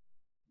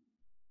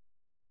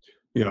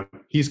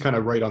 He's kind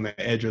of right on the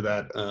edge of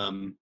that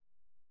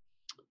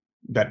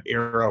that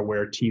era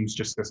where teams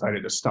just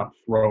decided to stop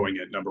throwing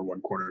at number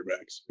one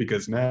cornerbacks,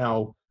 because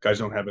now guys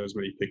don't have as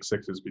many pick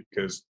sixes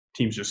because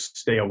teams just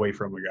stay away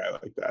from a guy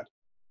like that.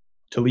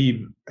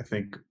 Talib, I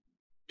think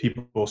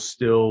people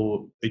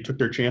they took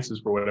their chances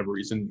for whatever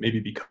reason, maybe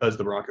because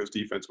the Broncos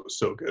defense was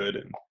so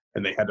good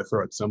and they had to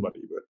throw at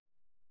somebody.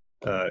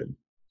 But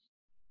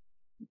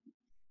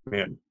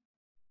man,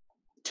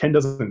 10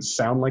 doesn't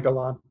sound like a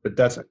lot, but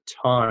that's a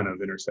ton of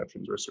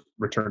interceptions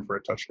returned for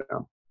a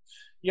touchdown.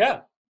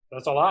 Yeah,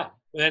 that's a lot.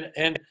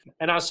 And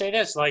I'll say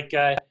this,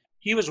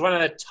 he was one of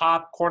the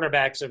top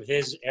cornerbacks of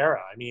his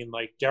era. I mean,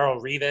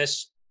 Darrelle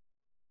Revis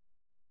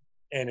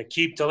and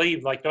Aqib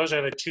Talib, those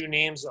are the two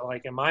names,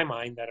 in my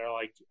mind, that are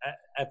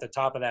at the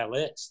top of that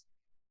list.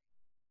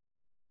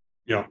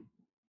 Yeah.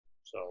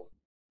 So,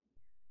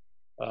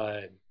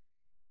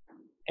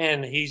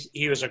 and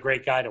he was a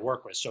great guy to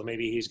work with. So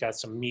maybe he's got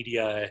some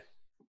media.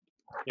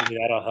 Maybe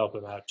that'll help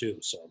him out too.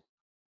 So,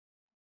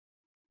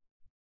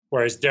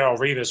 whereas Darrelle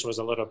Revis was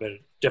a little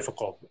bit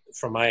difficult,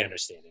 from my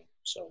understanding.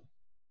 So,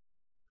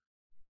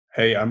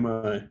 hey,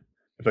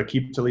 if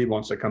Aqib Talib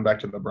wants to come back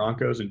to the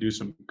Broncos and do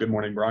some Good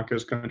Morning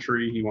Broncos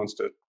country, he wants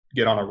to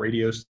get on a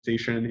radio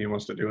station, he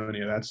wants to do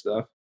any of that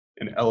stuff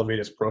and elevate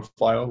his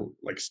profile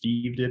like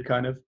Steve did,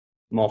 kind of,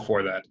 I'm all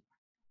for that.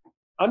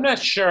 I'm not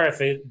sure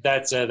if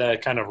that's the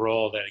kind of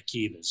role that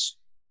Aqib is.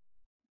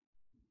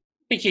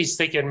 I think he's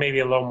thinking maybe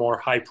a little more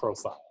high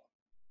profile.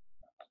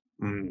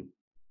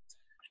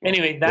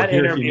 Anyway,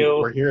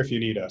 we're here if you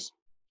need us.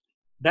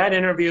 That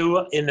interview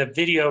in the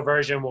video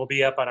version will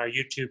be up on our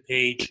YouTube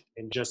page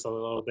in just a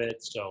little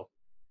bit. So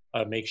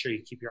make sure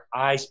you keep your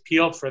eyes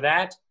peeled for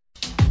that.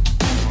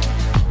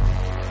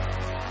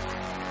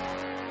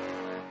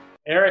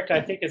 Eric,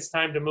 I think it's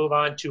time to move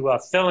on to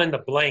fill in the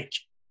blank.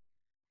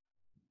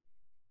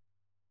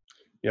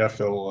 Yeah,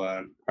 Phil,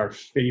 our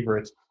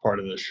favorite part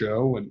of the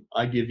show, and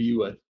I give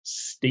you a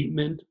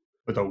statement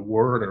with a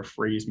word or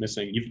phrase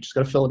missing. You've just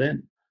got to fill it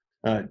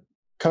in.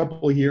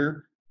 Couple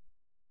here,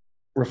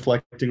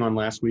 reflecting on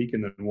last week,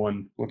 and then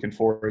one looking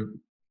forward.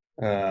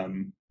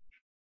 The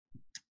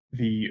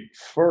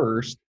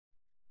first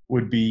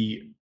would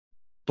be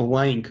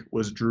blank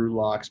was Drew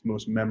Lock's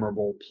most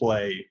memorable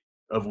play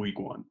of week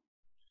one.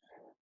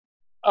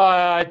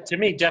 To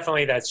me,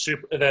 definitely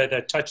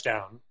the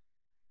touchdown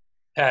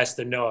pass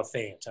to Noah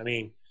Fant. I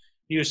mean,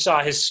 you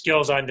saw his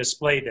skills on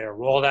display there.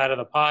 Rolled out of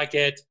the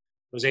pocket,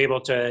 was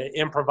able to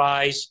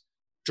improvise,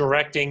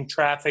 directing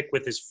traffic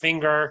with his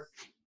finger,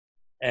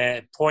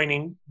 and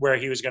pointing where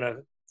he was going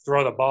to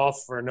throw the ball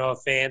for Noah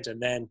Fant,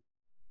 and then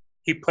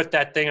he put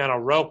that thing on a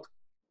rope,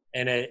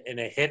 and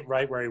it hit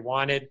right where he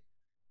wanted.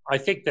 I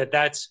think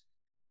that's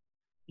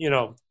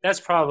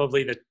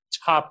probably the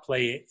top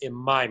play in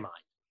my mind.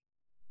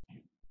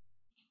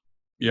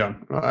 Yeah,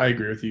 I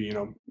agree with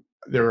you.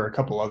 There were a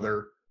couple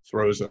other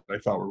throws that I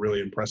thought were really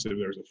impressive.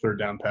 There was a third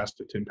down pass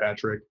to Tim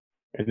Patrick.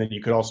 And then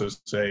you could also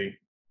say,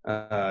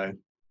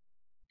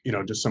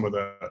 just some of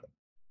the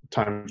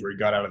times where he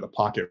got out of the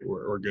pocket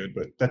were good.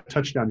 But that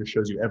touchdown just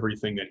shows you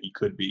everything that he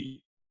could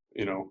be,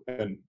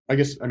 and I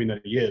guess,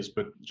 that he is,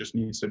 but just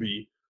needs to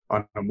be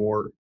on a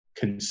more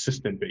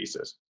consistent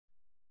basis.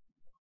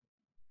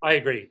 I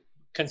agree.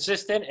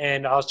 Consistent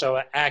and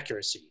also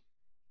accuracy.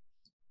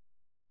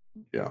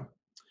 Yeah.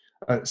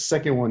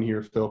 Second one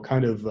here, Phil,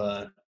 kind of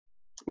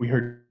we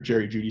heard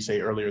Jerry Jeudy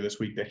say earlier this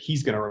week that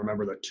he's going to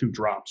remember the two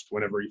drops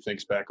whenever he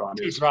thinks back on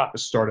the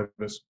start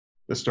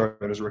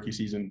of his rookie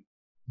season.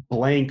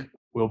 Blank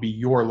will be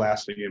your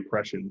lasting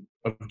impression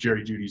of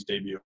Jerry Jeudy's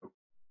debut.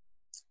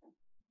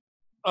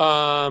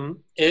 For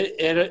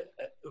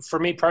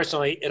me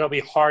personally, it'll be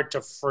hard to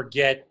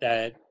forget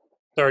that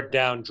third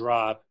down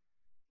drop,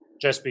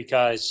 just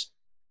because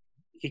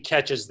he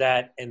catches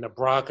that and the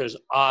Broncos'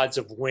 odds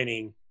of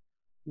winning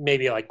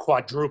maybe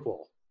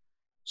quadruple.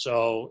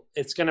 So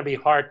it's going to be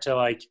hard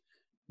to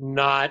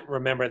not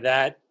remember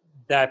that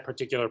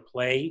particular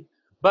play.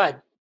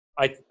 But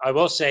I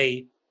will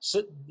say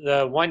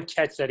the one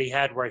catch that he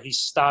had where he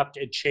stopped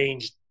and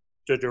changed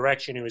the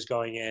direction he was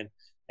going in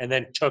and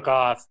then took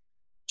off,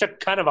 took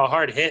kind of a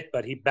hard hit,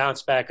 but he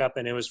bounced back up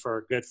and it was for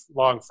a good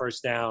long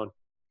first down.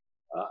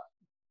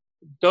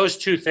 Those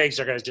two things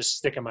are going to just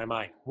stick in my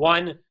mind.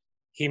 One,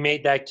 he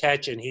made that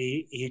catch and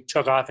he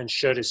took off and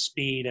showed his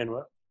speed, and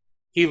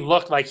he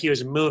looked like he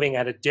was moving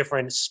at a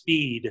different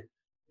speed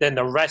than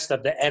the rest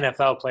of the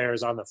NFL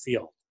players on the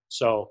field.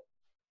 So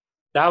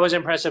that was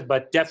impressive,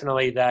 but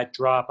definitely that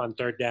drop on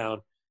third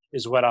down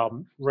is what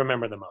I'll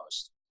remember the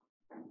most.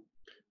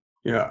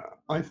 Yeah,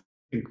 I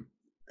think,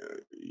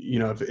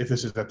 if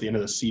this is at the end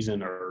of the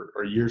season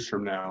or years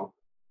from now,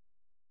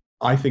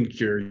 I think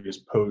Jerry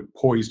is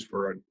poised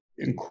for an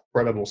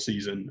incredible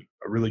season,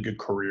 a really good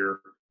career.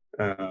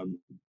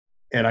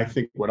 And I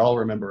think what I'll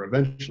remember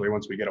eventually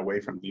once we get away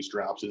from these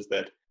drops is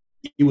that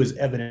it was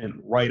evident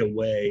right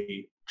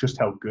away just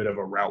how good of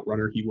a route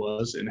runner he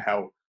was and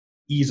how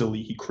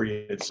easily he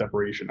created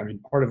separation. I mean,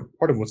 part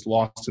of what's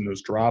lost in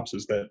those drops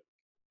is that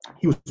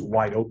he was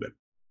wide open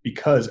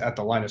because at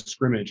the line of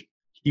scrimmage,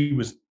 he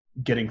was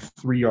getting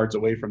 3 yards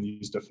away from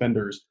these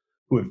defenders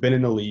who have been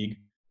in the league,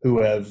 who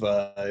have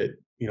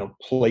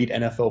played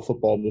NFL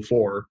football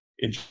before.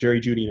 And Jerry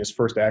Jeudy in his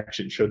first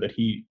action showed that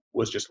he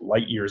was just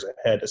light years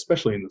ahead,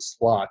 especially in the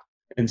slot.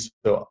 And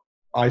so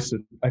I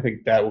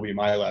think that will be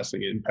my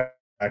lasting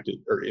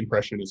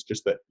impression is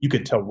just that you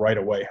could tell right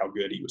away how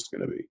good he was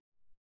going to be.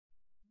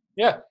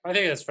 Yeah, I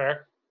think that's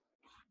fair.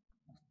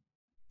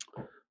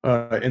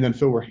 And then,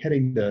 Phil, we're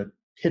heading to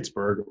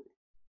Pittsburgh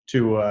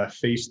to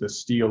face the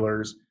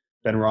Steelers.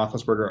 Ben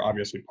Roethlisberger,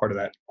 obviously part of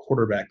that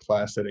quarterback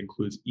class that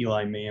includes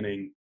Eli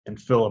Manning and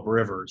Phillip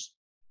Rivers.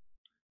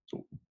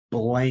 So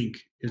blank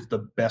is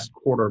the best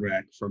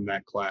quarterback from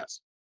that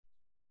class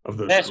of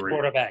those Best three.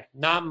 Quarterback,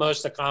 not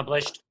most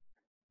accomplished.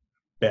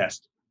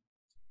 Best.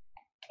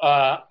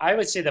 I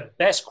would say the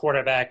best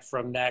quarterback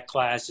from that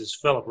class is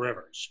Phillip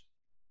Rivers.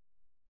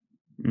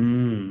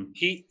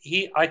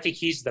 I think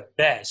he's the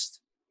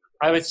best.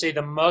 I would say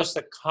the most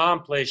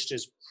accomplished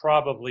is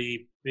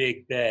probably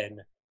Big Ben.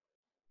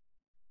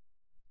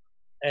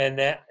 And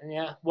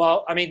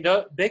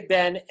Big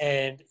Ben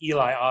and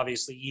Eli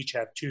obviously each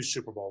have 2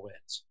 Super Bowl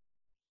wins.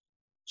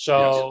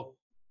 So,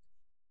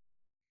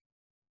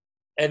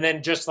 yes. And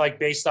then just like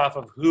based off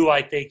of who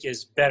I think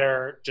is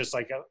better, just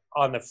like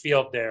on the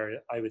field there,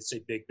 I would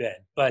say Big Ben.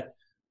 But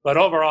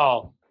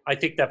overall, I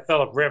think that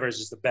Phillip Rivers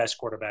is the best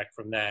quarterback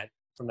from that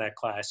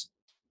class.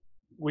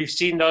 We've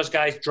seen those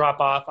guys drop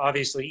off.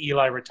 Obviously,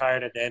 Eli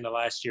retired at the end of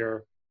last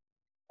year.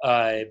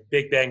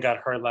 Big Ben got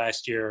hurt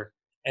last year.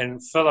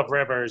 And Phillip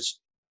Rivers,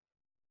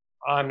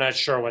 I'm not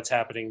sure what's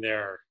happening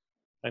there.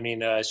 I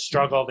mean,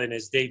 struggled in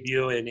his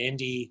debut in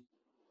Indy.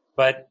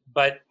 But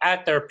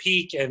at their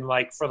peak and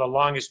like for the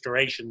longest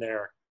duration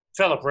there,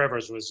 Phillip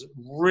Rivers was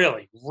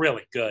really,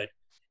 really good.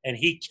 And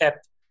he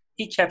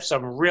kept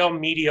some real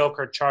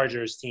mediocre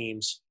Chargers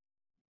teams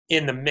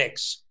in the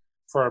mix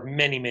for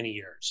many, many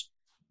years.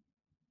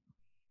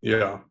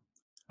 Yeah.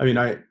 I mean,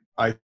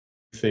 I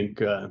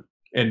think,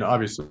 and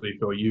obviously,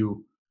 Phil,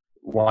 you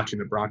watching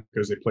the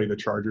Broncos, they play the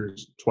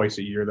Chargers twice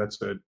a year.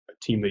 That's a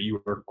team that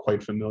you were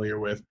quite familiar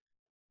with.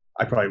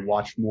 I probably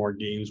watched more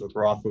games with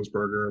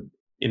Roethlisberger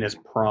in his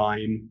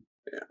prime.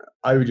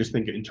 I would just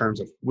think in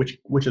terms of which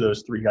of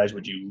those 3 guys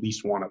would you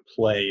least want to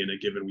play in a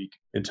given week.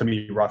 And to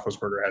me,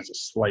 Roethlisberger has a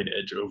slight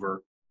edge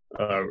over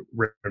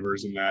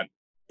Rivers in that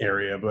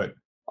area. But,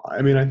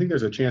 I mean, I think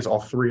there's a chance all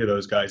 3 of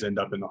those guys end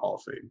up in the Hall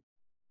of Fame.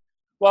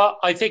 Well,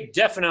 I think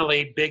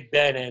definitely Big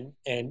Ben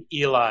and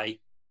Eli.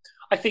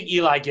 I think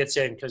Eli gets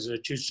in because of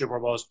the 2 Super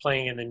Bowls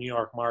playing in the New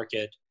York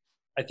market.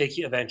 I think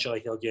eventually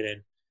he'll get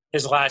in.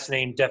 His last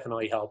name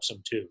definitely helps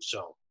him too.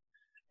 So,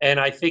 and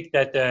I think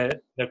that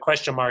the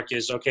question mark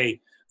is, okay,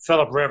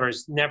 Phillip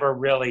Rivers never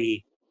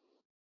really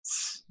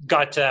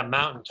got to that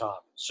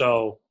mountaintop.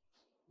 So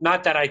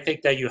not that I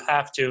think that you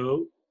have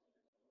to.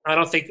 I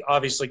don't think,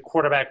 obviously,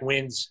 quarterback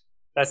wins.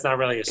 That's not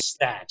really a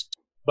stat.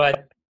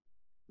 But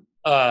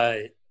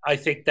I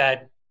think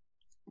that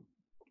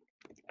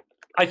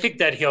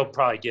he'll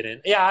probably get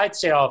in. Yeah, I'd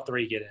say all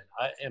 3 get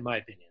in my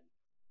opinion.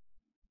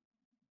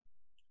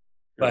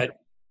 But,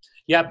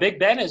 yeah, Big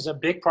Ben is a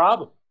big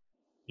problem.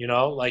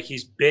 Like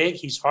he's big.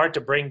 He's hard to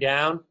bring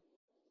down.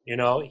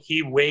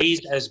 He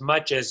weighs as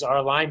much as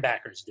our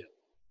linebackers do.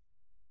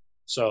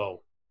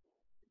 So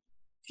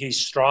he's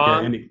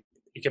strong. Yeah,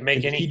 he can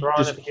make any throw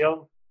on the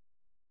field.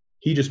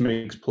 He just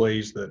makes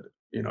plays that,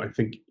 I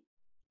think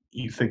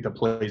you think the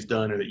play's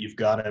done or that you've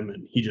got him,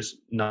 and he just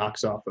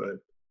knocks off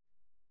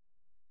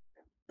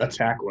a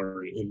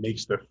tackler and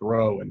makes the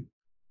throw. And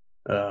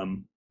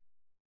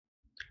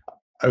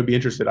I would be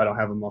interested. I don't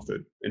have them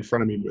in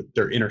front of me with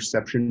their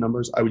interception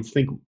numbers. I would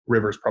think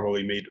Rivers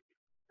probably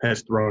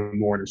has thrown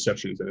more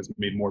interceptions and has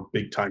made more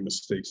big time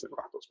mistakes than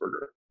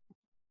Roethlisberger.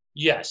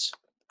 Yes.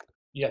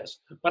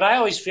 But I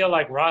always feel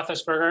like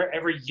Roethlisberger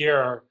every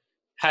year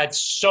had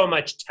so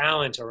much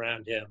talent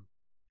around him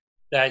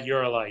that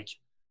you're like,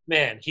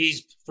 man,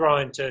 he's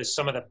throwing to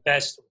some of the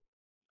best.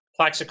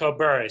 Plaxico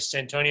Burress,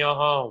 Antonio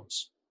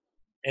Holmes,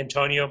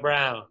 Antonio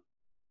Brown,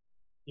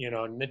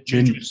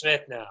 Juju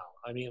Smith now.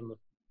 I mean,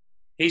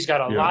 he's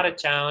got a lot of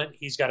talent.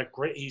 He's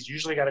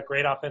usually got a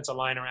great offensive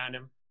line around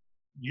him,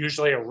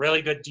 usually a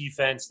really good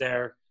defense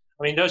there.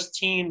 I mean, those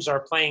teams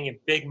are playing in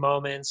big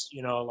moments,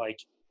 like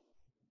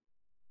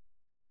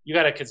you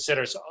got to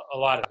consider a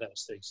lot of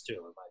those things too,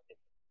 in my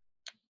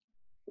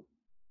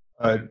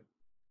opinion.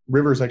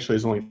 Rivers actually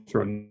has only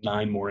thrown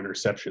 9 more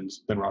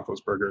interceptions than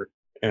Roethlisberger,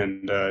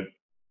 and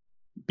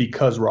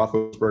because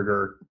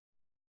Roethlisberger,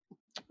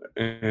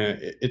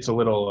 it's a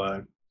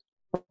little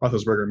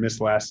Roethlisberger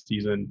missed last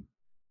season,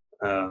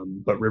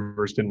 but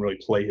Rivers didn't really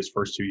play his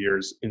first 2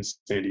 years in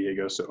San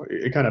Diego, so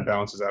it kind of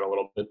balances out a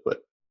little bit, but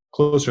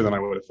closer than I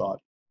would have thought.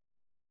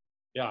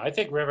 Yeah, I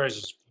think Rivers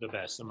is the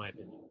best, in my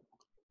opinion.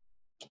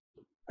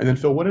 And then,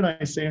 Phil, what did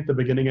I say at the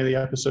beginning of the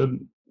episode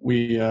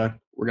we're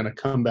going to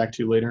come back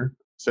to later?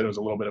 Said it was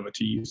a little bit of a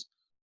tease.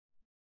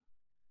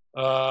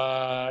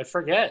 I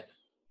forget.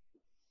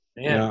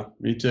 Man. Yeah,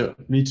 me too.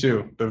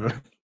 Maybe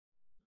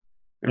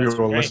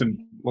we'll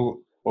listen.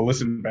 We'll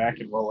listen back,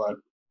 and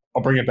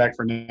I'll bring it back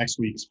for next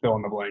week's fill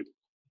in the blank.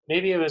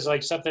 Maybe it was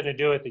like something to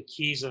do with the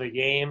keys of the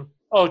game.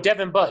 Oh,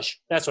 Devin Bush.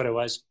 That's what it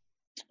was.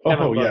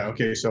 Oh yeah.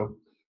 Okay. So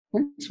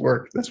nice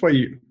work. That's why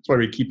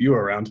we keep you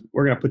around.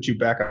 We're gonna put you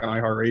back on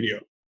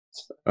iHeartRadio.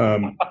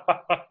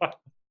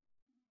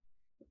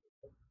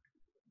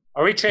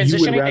 Are we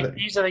transitioning to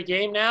keys of the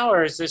game now,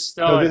 or is this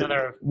still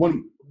another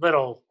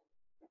little?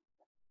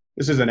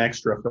 This is an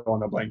extra fill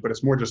in the blank, but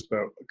it's more just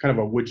a kind of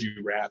a would you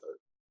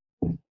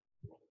rather.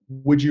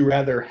 Would you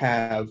rather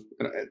have?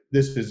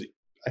 This is,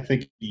 I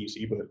think,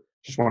 easy, but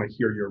just want to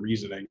hear your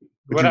reasoning.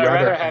 Would I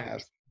rather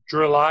have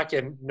Drew Lock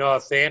and Noah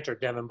Fant or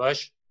Devin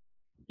Bush?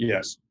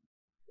 Yes.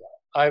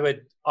 I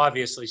would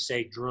obviously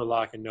say Drew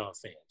Lock and Noah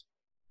Fant.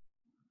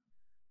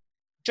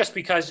 Just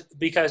because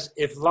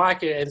if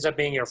Lock ends up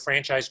being your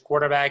franchise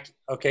quarterback,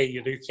 okay,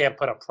 you can't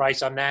put a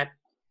price on that.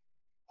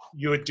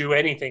 You would do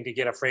anything to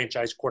get a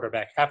franchise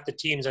quarterback. Half the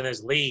teams in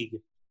this league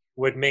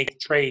would make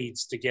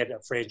trades to get a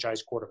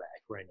franchise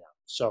quarterback right now.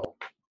 So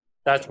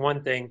that's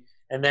one thing.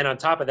 And then on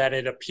top of that,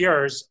 it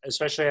appears,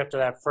 especially after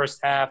that first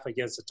half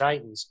against the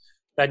Titans,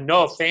 that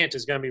Noah Fant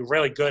is going to be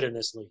really good in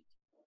this league.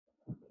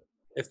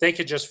 If they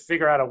could just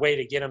figure out a way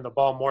to get him the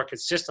ball more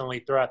consistently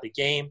throughout the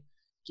game,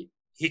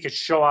 he could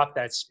show off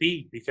that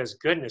speed, because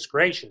goodness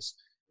gracious,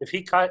 if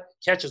he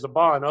catches the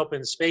ball in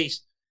open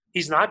space,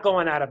 he's not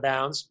going out of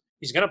bounds.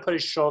 He's going to put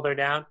his shoulder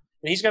down,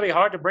 and he's going to be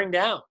hard to bring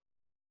down.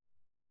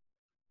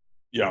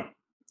 Yeah.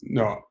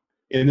 No.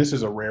 And this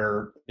is a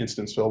rare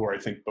instance, Phil, where I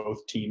think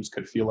both teams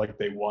could feel like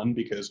they won,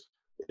 because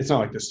it's not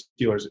like the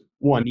Steelers,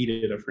 one,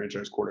 needed a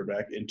franchise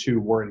quarterback, and two,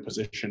 were in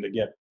position to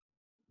get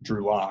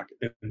Drew Lock.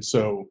 And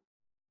so,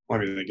 I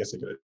mean, I guess they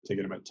could have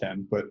taken him at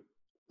 10, but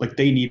like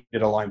they needed a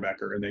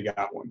linebacker and they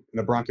got one. And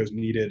the Broncos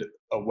needed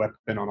a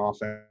weapon on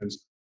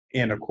offense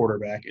and a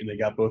quarterback, and they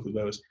got both of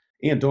those.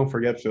 And don't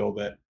forget, Phil,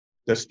 that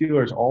the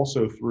Steelers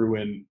also threw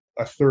in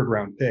a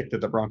 3rd-round pick that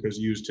the Broncos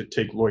used to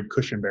take Lloyd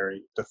Cushenberry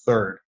the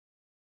 3rd.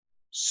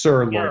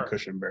 Sir Lloyd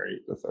Cushenberry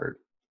the 3rd.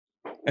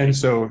 And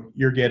so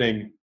you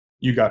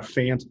got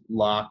Fant,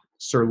 Lock,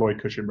 Sir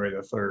Lloyd Cushenberry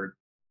the 3rd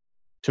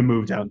to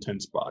move down 10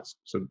 spots.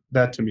 So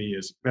that to me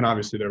is, and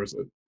obviously there was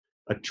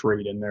a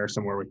trade in there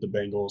somewhere with the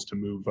Bengals to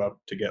move up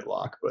to get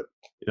Lock, but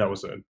that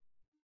was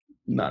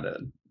not a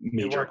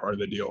major part of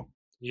the deal.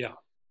 Yeah.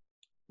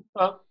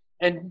 Well,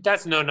 and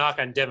that's no knock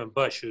on Devin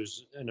Bush,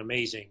 who's an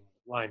amazing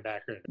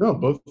linebacker. No,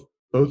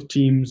 both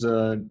teams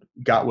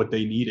got what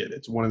they needed.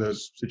 It's one of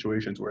those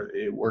situations where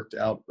it worked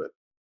out, but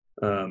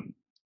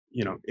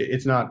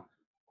it's not.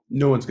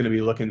 No one's going to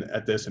be looking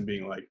at this and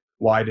being like,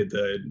 why did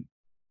the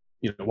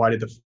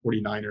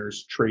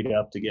 49ers trade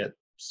up to get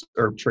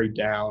or trade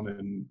down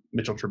and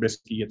Mitchell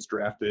Trubisky gets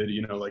drafted?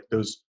 Like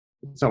those.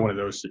 It's not one of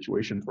those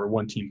situations where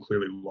one team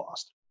clearly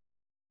lost.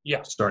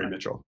 Yeah. Sorry,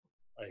 Mitchell.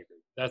 I agree.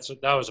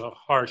 That was a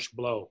harsh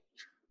blow,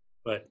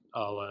 but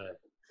I'll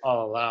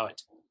allow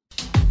it.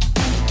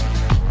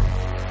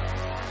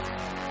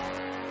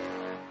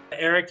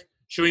 Eric,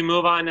 should we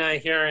move on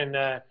here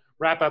and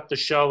wrap up the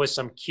show with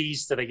some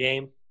keys to the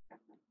game?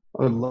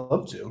 I would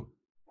love to.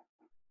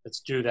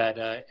 Let's do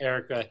that,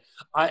 Eric.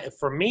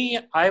 For me,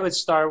 I would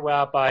start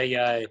out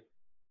by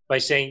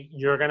saying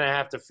you're going to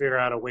have to figure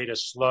out a way to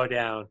slow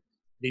down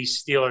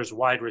these Steelers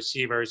wide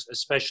receivers,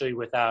 especially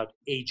without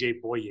A.J.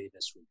 Boye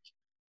this week.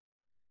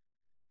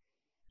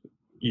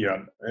 Yeah,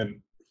 and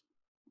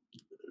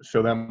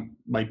so that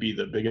might be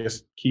the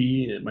biggest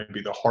key. It might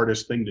be the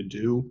hardest thing to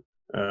do.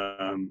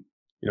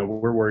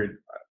 We're worried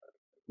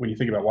when you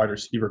think about wide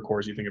receiver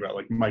cores, you think about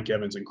like Mike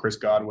Evans and Chris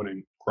Godwin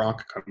and Gronk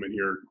coming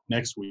here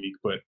next week.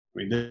 But I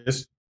mean,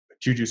 this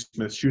Juju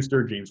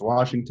Smith-Schuster, James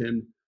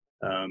Washington,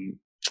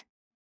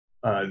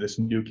 this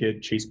new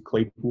kid Chase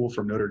Claypool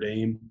from Notre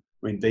Dame.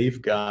 I mean, they've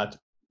got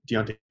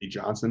Deontay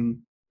Johnson.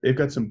 They've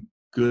got some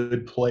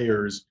good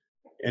players,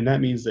 and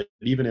that means that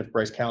even if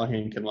Bryce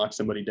Callahan can lock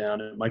somebody down,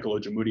 and Michael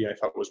Ojemudia I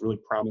thought was really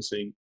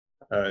promising,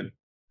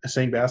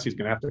 Hussein Bassi is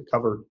going to have to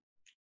cover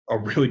a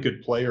really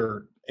good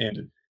player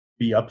and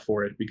be up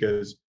for it,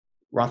 because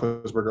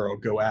Roethlisberger will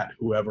go at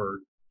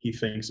whoever he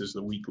thinks is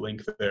the weak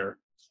link there.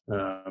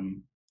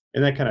 And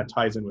that kind of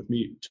ties in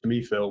to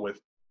me, Phil, with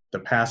the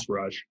pass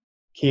rush.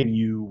 Can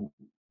you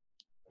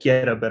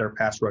get a better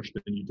pass rush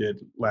than you did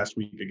last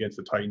week against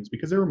the Titans?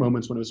 Because there were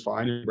moments when it was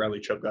fine and Bradley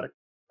Chubb got a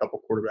couple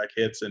quarterback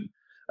hits, and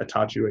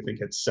Atachu, I think,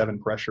 had 7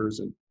 pressures,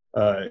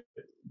 and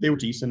they were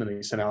decent, and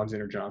they sent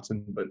Alexander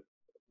Johnson, but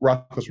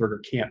Roethlisberger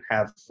can't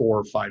have 4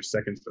 or 5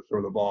 seconds to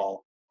throw the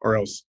ball, or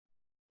else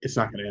it's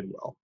not going to end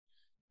well.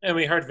 And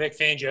we heard Vic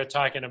Fangio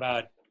talking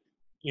about,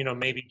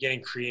 maybe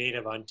getting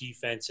creative on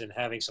defense and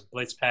having some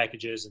blitz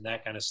packages and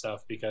that kind of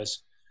stuff,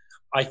 because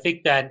I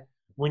think that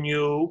when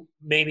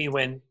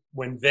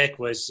Vic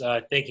was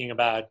thinking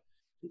about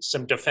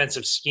some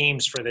defensive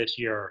schemes for this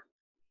year,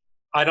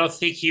 I don't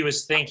think he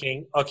was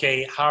thinking,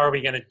 okay, how are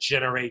we going to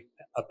generate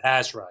a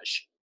pass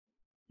rush?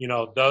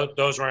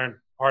 Those weren't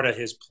part of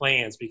his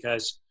plans,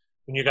 because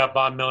when you got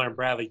Von Miller and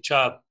Bradley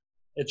Chubb,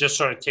 it just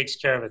sort of takes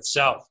care of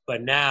itself.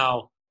 But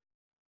now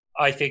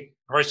I think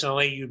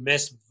personally you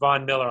missed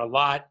Von Miller a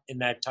lot in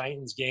that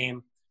Titans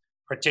game,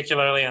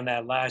 particularly on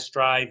that last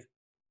drive.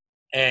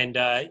 And,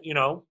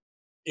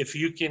 if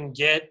you can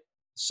get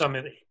some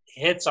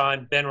hits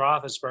on Ben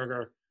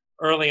Roethlisberger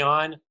early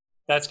on,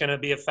 that's going to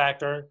be a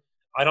factor.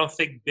 I don't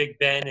think Big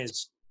Ben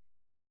is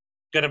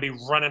going to be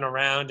running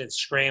around and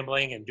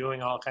scrambling and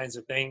doing all kinds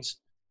of things.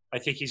 I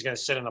think he's going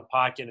to sit in the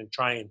pocket and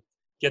try and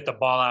get the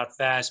ball out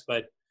fast.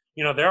 But,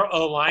 their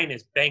O-line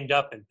is banged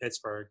up in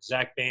Pittsburgh.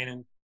 Zach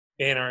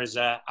Banner is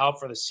out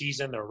for the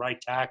season, their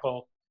right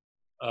tackle.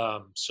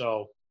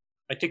 So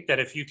I think that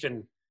if you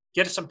can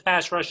get some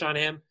pass rush on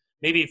him,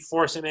 maybe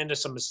force him into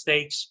some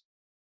mistakes,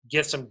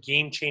 get some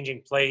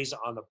game-changing plays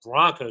on the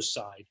Broncos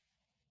side,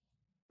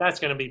 that's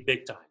going to be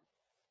big time.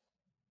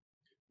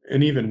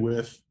 And even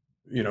with,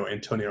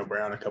 Antonio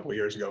Brown a couple of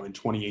years ago in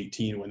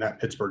 2018, when that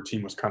Pittsburgh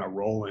team was kind of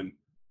rolling,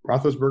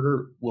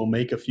 Roethlisberger will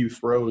make a few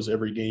throws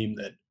every game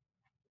that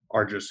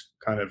are just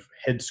kind of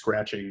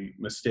head-scratching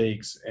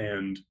mistakes.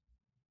 And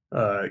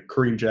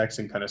Kareem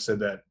Jackson kind of said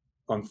that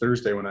on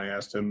Thursday when I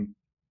asked him.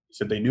 He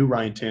said they knew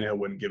Ryan Tannehill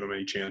wouldn't give him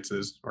any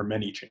chances or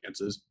many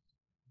chances.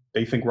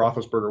 They think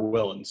Roethlisberger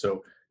will. And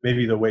so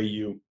maybe the way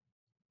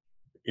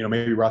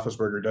maybe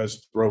Roethlisberger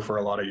does throw for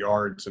a lot of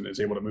yards and is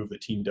able to move the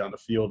team down the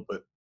field,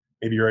 but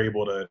maybe you're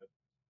able to,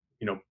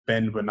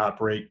 bend but not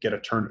break, get a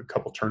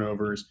couple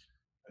turnovers.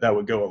 That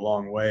would go a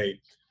long way.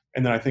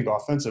 And then I think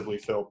offensively,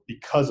 Phil,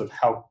 because of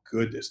how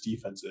good this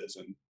defense is,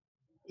 and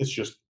it's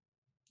just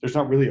there's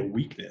not really a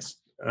weakness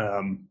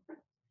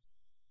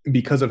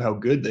because of how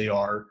good they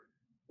are.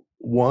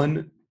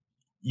 One,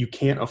 you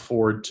can't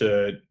afford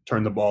to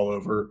turn the ball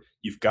over.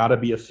 You've got to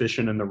be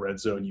efficient in the red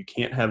zone. You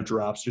can't have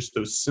drops, just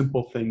those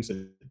simple things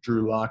that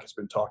Drew Lock has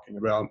been talking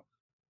about.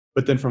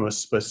 But then from a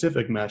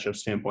specific matchup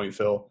standpoint,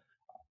 Phil,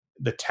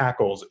 the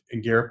tackles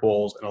and Garrett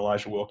Bowles and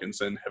Elijah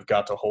Wilkinson have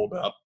got to hold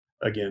up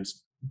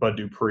against Bud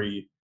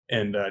Dupree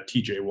and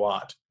TJ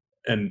Watt.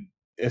 And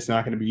it's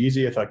not going to be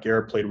easy. I thought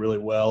Garrett played really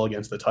well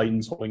against the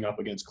Titans, holding up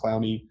against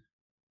Clowney.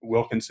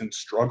 Wilkinson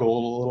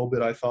struggled a little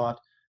bit, I thought.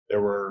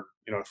 There were,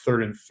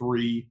 3rd and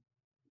 3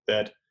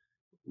 that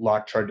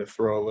Locke tried to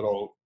throw a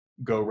little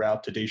go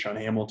route to Deshaun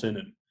Hamilton,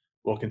 and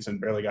Wilkinson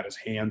barely got his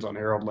hands on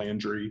Harold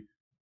Landry.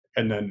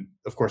 And then,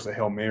 of course, the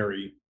Hail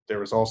Mary, there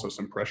was also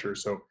some pressure.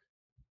 So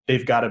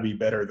they've got to be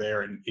better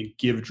there and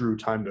give Drew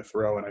time to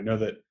throw. And I know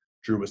that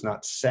Drew was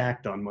not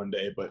sacked on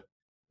Monday, but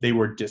they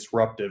were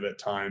disruptive at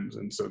times.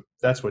 And so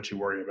that's what you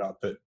worry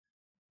about, that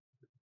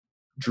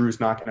Drew's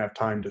not going to have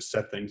time to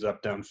set things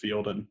up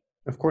downfield. And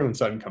if Cortland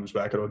Sutton comes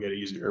back, it'll get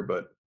easier,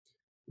 but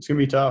it's going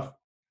to be tough.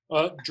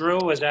 Well, Drew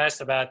was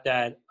asked about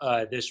that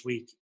this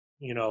week,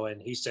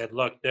 and he said,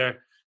 look,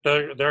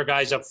 their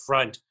guys up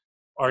front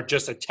are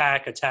just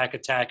attack. And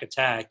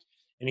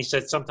he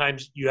said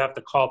sometimes you have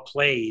to call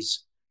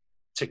plays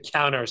to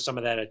counter some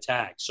of that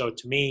attack. So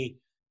to me,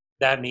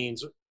 that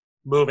means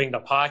moving the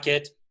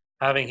pocket,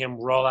 having him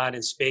roll out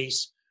in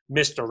space,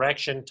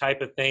 misdirection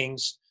type of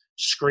things,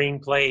 screen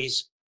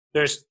plays.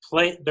 There's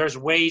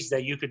ways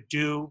that you could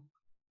do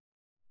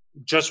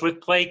just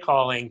with play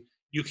calling.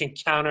 You can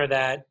counter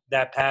that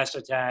pass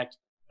attack,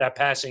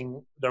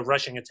 the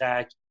rushing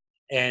attack.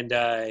 And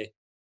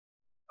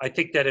I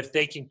think that if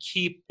they can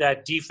keep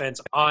that defense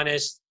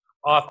honest,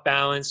 off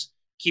balance,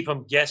 keep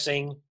them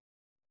guessing,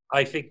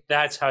 I think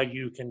that's how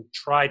you can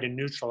try to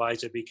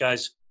neutralize it,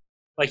 because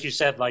like you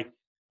said,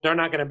 they're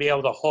not going to be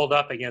able to hold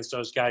up against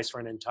those guys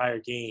for an entire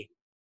game.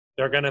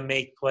 They're going to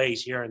make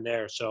plays here and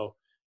there. So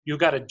you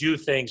got to do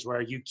things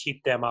where you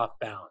keep them off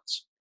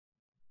balance.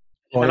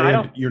 Well,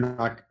 and you're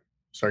not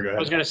 – sorry, go ahead. I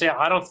was going to say,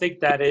 I don't think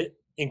that it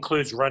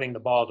includes running the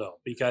ball, though,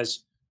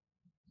 because,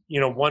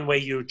 one way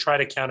you try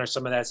to counter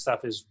some of that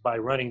stuff is by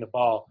running the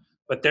ball,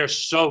 but they're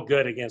so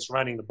good against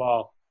running the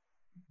ball.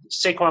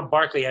 Saquon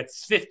Barkley had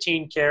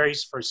 15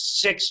 carries for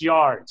 6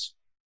 yards.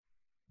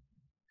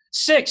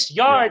 6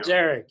 yards, yeah.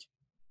 Eric.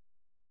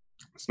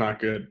 It's not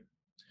good.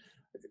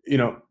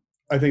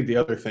 I think the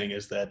other thing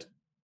is that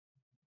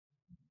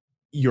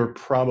you're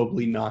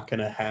probably not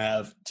going to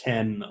have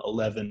 10,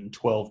 11,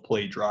 12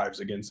 play drives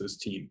against this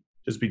team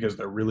just because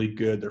they're really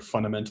good. They're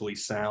fundamentally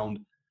sound.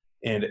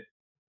 And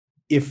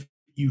if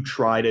you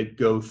try to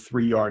go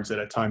 3 yards at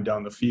a time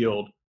down the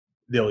field,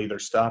 they'll either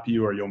stop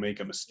you or you'll make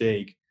a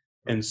mistake.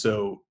 And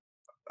so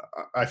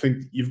I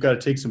think you've got to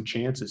take some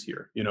chances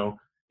here.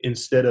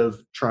 instead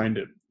of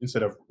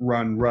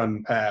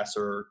run, pass,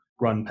 or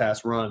run,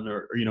 pass, run,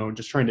 or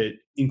just trying to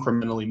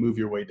incrementally move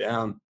your way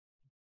down,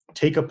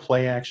 take a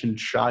play action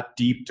shot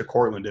deep to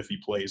Cortland if he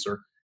plays,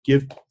 or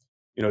give,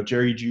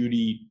 Jerry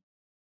Jeudy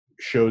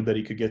showed that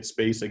he could get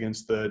space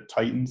against the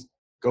Titans.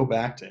 Go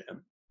back to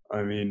him.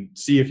 I mean,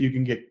 see if you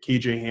can get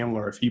KJ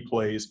Hamler if he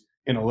plays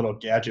in a little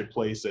gadget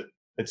place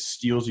that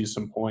steals you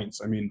some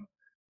points. I mean,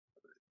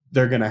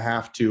 they're going to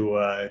have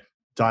to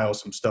dial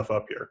some stuff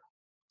up here.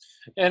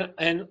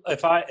 And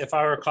if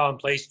I were calling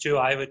plays too,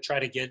 I would try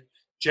to get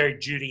Jerry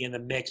Jeudy in the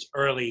mix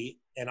early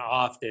and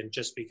often,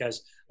 just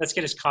because let's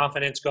get his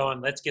confidence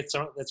going. Let's get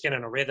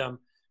in a rhythm,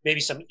 maybe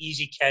some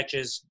easy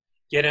catches,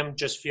 get him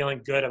just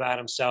feeling good about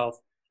himself.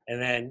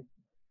 And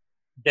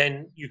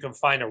then you can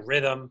find a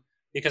rhythm,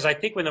 because I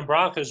think when the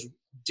Broncos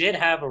did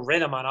have a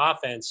rhythm on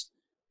offense,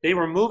 they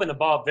were moving the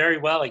ball very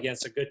well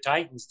against a good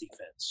Titans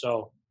defense.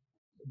 So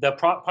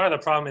part of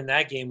the problem in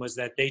that game was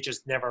that they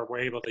just never were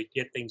able to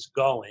get things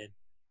going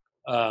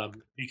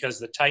because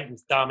the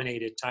Titans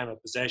dominated time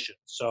of possession.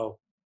 So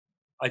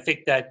I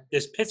think that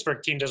this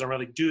Pittsburgh team doesn't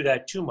really do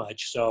that too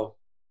much. So,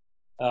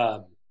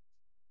 we'll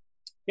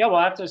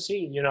have to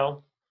see,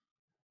 We'll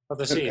have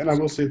to see. And I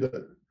will say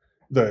that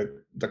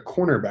the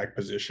cornerback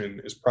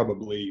position is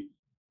probably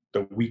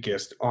the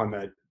weakest on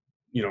that,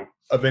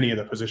 of any of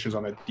the positions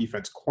on that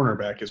defense.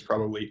 Cornerback is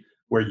probably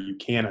where you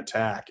can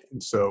attack.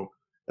 And so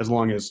as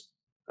long as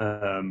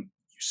you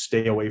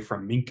stay away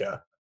from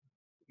Minka,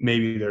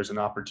 maybe there's an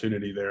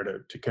opportunity there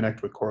to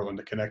connect with Cortland,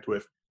 to connect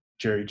with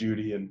Jerry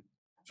Jeudy. And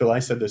Phil, I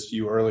said this to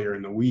you earlier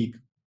in the week.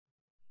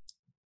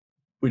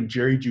 When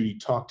Jerry Jeudy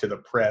talked to the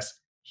press,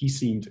 he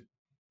seemed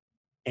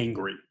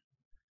angry.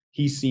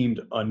 He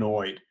seemed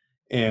annoyed.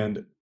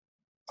 And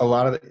a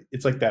lot of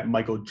it's like that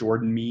Michael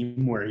Jordan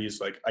meme where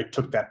he's like, I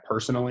took that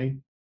personally.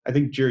 I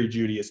think Jerry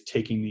Jeudy is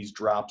taking these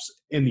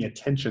drops and the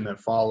attention that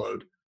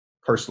followed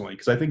personally.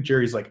 Because I think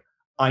Jerry's like,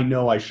 I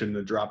know I shouldn't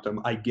have dropped him.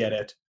 I get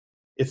it.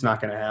 It's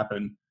not going to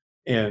happen.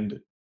 And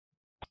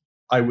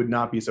I would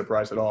not be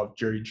surprised at all if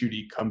Jerry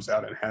Jeudy comes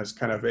out and has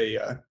kind of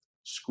a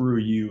screw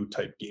you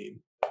type game.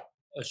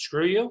 A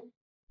screw you?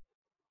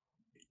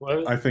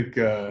 What? I think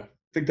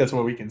that's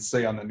what we can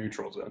say on the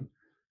neutral zone.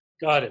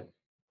 Got it.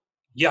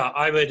 Yeah,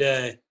 I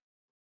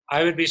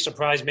would be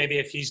surprised maybe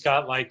if he's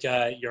got like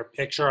your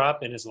picture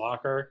up in his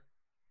locker,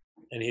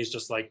 and he's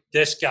just like,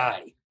 this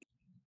guy,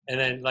 and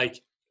then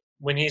like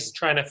when he's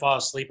trying to fall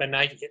asleep at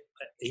night,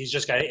 he's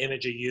just got an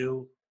image of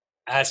you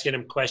asking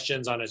him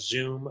questions on a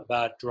Zoom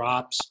about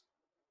drops.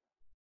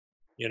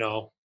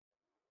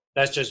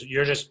 That's just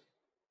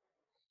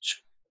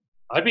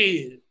I'd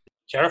be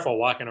careful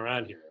walking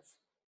around here.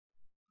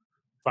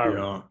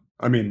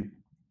 I mean,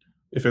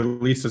 if it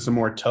leads to some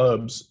more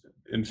tubs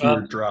and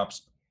fewer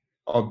drops,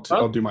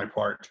 I'll do my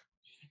part.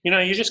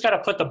 You just got to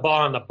put the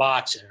ball in the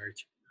box, Eric.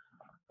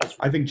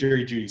 I think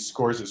Jerry Jeudy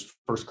scores his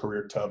first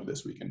career tub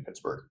this week in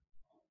Pittsburgh.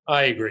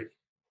 I agree.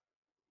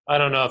 I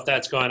don't know if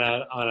that's going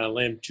out on a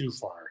limb too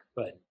far,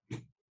 but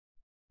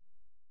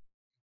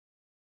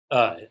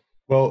I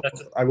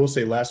will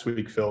say last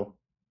week, Phil,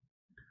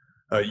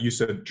 you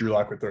said Drew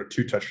Lock would throw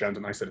 2 touchdowns,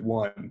 and I said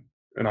 1,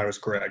 and I was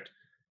correct.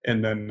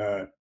 And then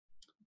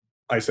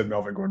I said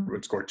Melvin Gordon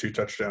would score 2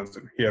 touchdowns,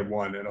 and he had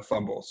 1 and a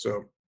fumble.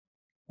 So,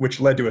 which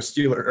led to a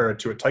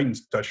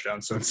Titans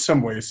touchdown. So in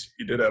some ways,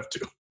 he did have 2.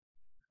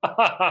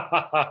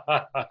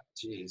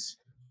 Jeez.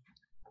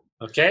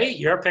 Okay,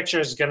 your picture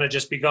is going to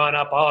just be going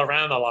up all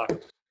around the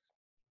locker.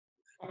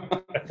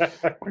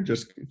 We're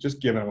just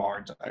giving him a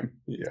hard time.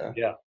 Yeah.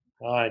 Yeah,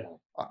 I know.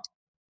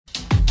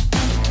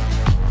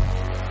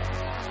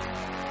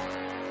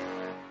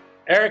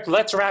 Eric,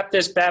 let's wrap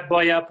this bad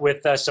boy up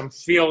with some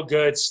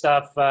feel-good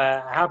stuff.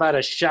 How about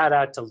a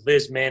shout-out to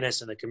Liz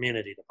Manis in the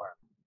community department?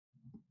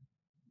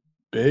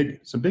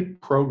 Some big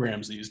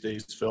programs these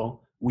days,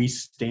 Phil. We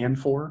stand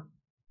for,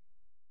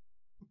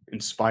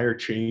 inspire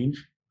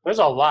change. There's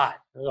a lot.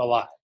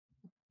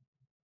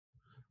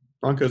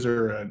 Broncos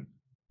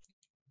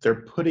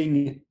they're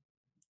putting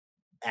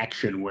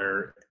action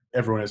where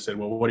everyone has said,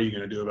 well, what are you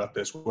going to do about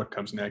this? What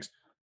comes next?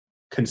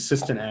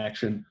 Consistent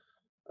action.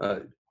 I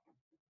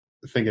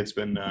think it's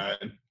been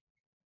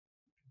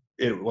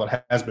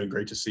it has been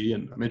great to see,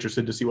 and I'm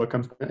interested to see what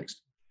comes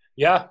next.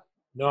 Yeah,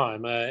 no,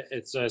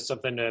 it's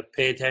something to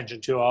pay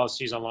attention to all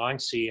season long.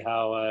 See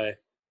how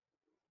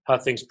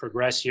things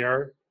progress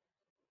here.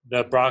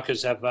 The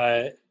Broncos have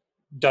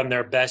done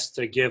their best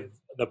to give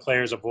the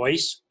players a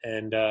voice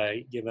and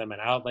give them an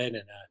outlet and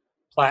a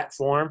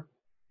platform.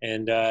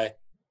 And I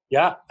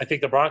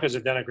think the Broncos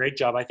have done a great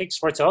job. I think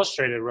Sports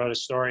Illustrated wrote a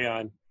story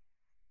on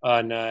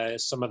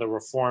some of the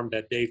reform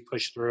that they've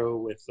pushed through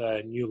with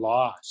new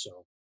law.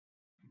 So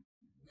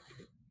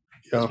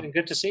it's been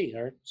good to see,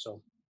 Eric.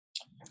 So,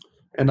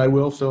 and I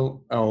will,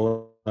 Phil,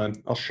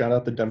 I'll shout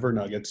out the Denver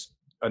Nuggets.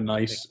 A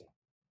nice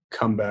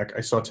comeback.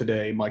 I saw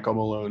today Michael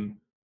Malone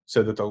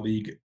said that the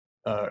league,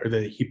 or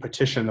that he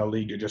petitioned the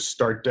league to just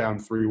start down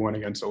 3-1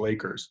 against the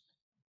Lakers,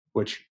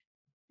 which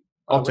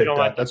I'll take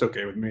that. That's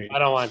okay with me. I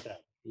don't want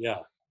that. Yeah.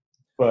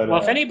 But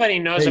Well, if anybody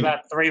knows hey,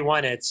 about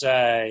 3-1, it's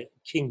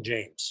King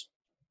James.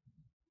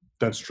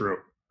 that's true.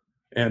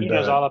 And He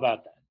knows all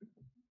about that.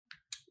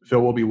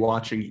 Phil will be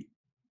watching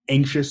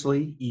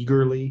anxiously,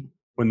 eagerly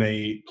when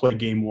they play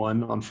game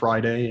 1 on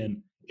Friday.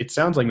 And it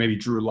sounds like maybe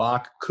Drew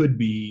Lock could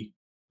be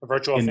A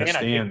virtual in fan, the I think that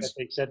stands.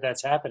 they said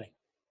that's happening.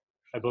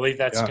 I believe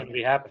that's going to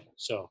be happening.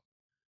 So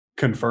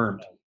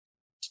Confirmed.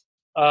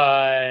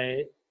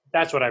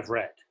 that's what I've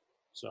read.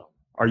 So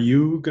Are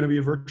you going to be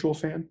a virtual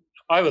fan?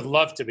 I would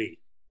love to be.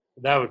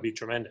 That would be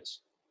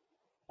tremendous.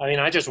 I mean,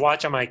 I just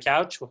watch on my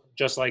couch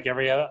just like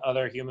every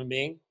other human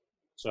being.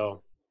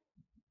 So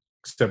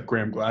Except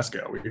Graham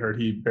Glasgow. We heard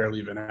he barely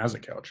even has a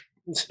couch.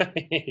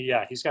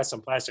 yeah, he's got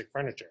some plastic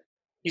furniture.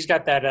 He's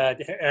got that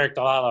Eric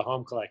Dalala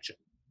home collection.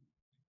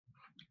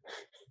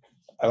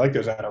 I like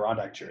those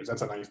Adirondack chairs.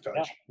 That's a nice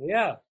touch.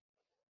 Yeah.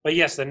 But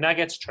yes, the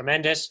Nuggets,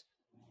 tremendous.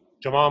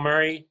 Jamal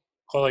Murray,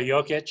 Nikola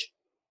Jokic.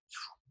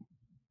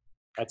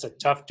 That's a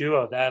tough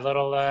duo. That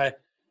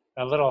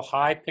little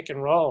high pick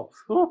and roll.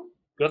 Whew,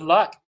 good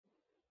luck.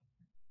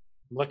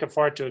 I'm looking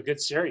forward to a good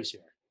series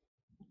here.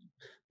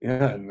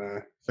 Yeah, and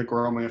I think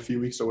we're only a few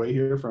weeks away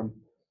here from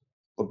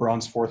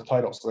LeBron's 4th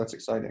title, so that's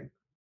exciting.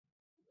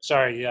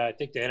 Sorry, I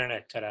think the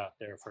internet cut out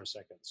there for a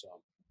second. So.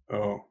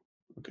 Oh,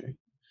 okay.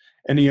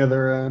 Any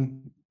other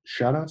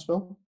shout-outs,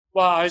 Phil?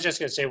 Well, I was just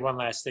going to say one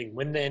last thing.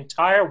 When the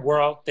entire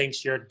world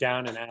thinks you're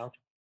down and out,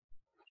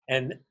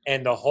 and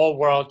the whole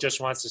world just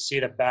wants to see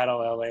the Battle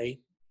LA,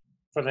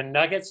 for the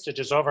Nuggets to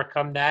just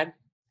overcome that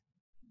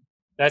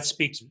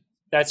speaks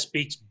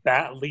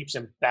leaps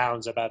and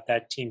bounds about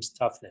that team's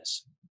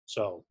toughness.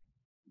 So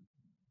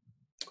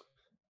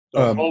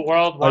the whole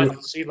world wants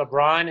to see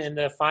LeBron in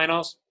the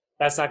finals.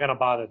 That's not going to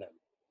bother them.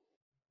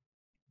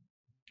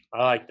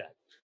 I like that.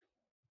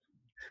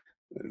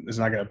 It's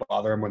not going to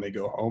bother them when they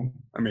go home.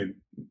 I mean,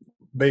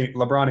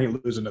 LeBron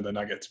ain't losing to the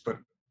Nuggets, but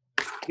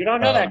you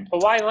don't know that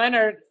Kawhi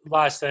Leonard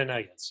lost to the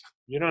Nuggets.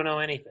 You don't know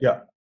anything.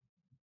 Yeah,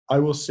 I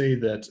will say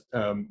that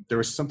there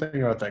was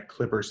something about that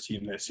Clippers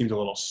team that seemed a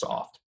little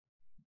soft.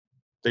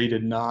 They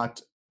did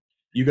not.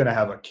 You got to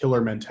have a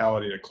killer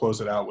mentality to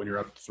close it out when you're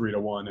up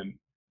 3-1,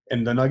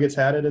 and the Nuggets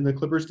had it, and the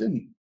Clippers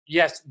didn't.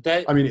 Yes,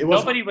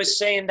 nobody was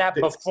saying that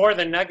before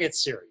the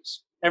Nuggets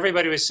series.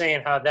 Everybody was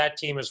saying how that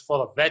team is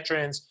full of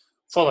veterans,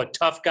 full of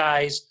tough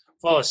guys,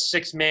 full of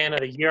 6 man of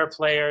the year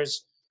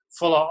players,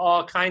 full of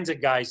all kinds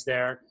of guys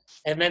there.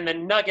 And then the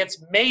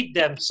Nuggets made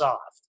them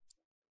soft.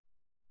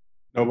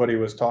 Nobody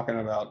was talking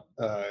about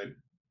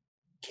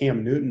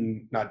Cam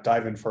Newton not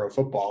diving for a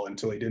football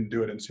until he didn't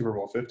do it in Super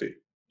Bowl 50.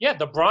 Yeah,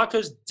 the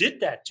Broncos did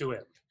that to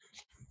him.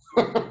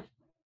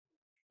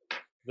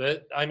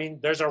 I mean,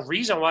 there's a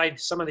reason why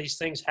some of these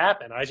things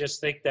happen. I just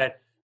think that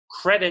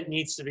credit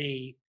needs to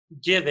be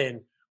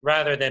given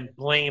rather than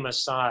blame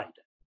aside.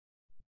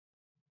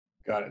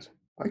 Got it.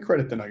 I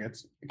credit the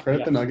Nuggets.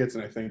 The Nuggets,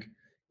 and I think,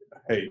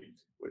 hey,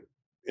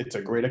 it's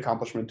a great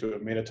accomplishment to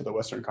have made it to the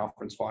Western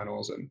Conference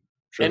Finals, and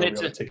sure they'll be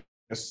able to take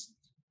a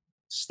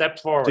step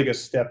forward. Take a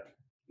step,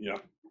 yeah.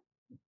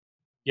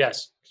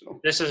 Yes, so.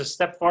 This is a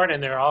step forward,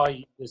 and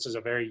this is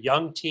a very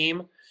young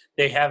team.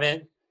 They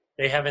haven't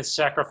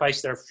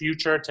sacrificed their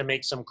future to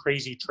make some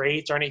crazy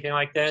trades or anything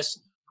like this.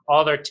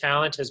 All their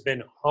talent has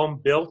been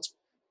home-built,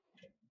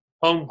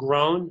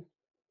 homegrown.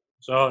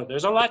 So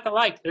there's a lot to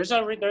like. There's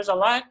a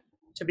lot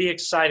to be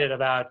excited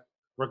about,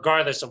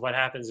 regardless of what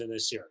happens in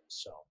this series.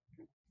 So,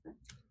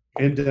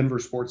 and Denver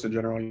sports in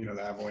general,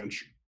 the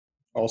Avalanche,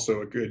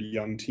 also a good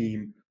young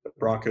team. The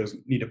Broncos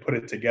need to put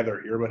it together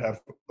here, but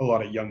have a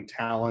lot of young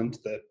talent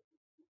that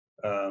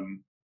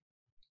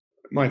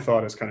my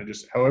thought is kind of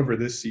just however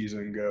this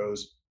season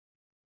goes,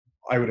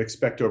 I would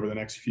expect over the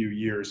next few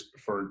years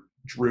for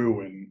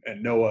Drew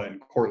and Noah and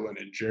Cortland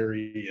and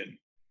Jerry and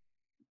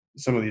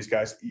some of these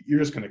guys, you're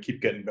just going to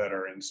keep getting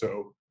better. And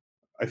so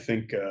I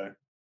think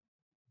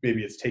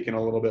maybe it's taken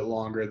a little bit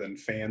longer than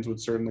fans would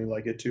certainly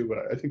like it to, but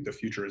I think the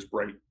future is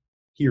bright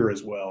here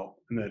as well.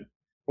 And that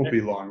won't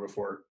be long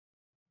before.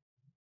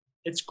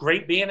 It's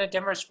great being a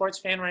Denver sports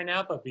fan right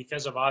now, but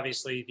because of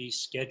obviously the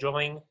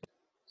scheduling,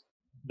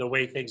 the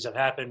way things have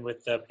happened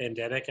with the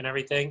pandemic and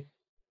everything,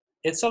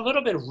 it's a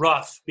little bit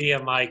rough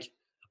being like,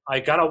 I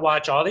got to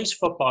watch all these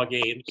football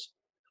games.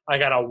 I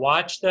got to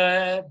watch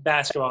the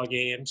basketball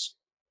games.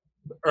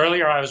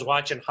 Earlier, I was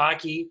watching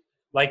hockey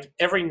like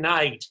every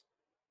night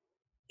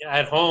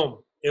at home.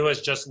 It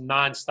was just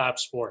nonstop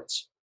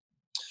sports.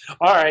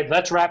 All right,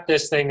 let's wrap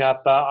this thing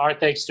up. Our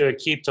thanks to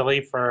Aqib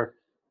Talib for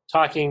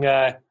talking.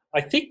 I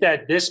think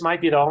that this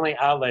might be the only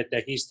outlet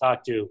that he's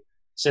talked to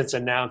since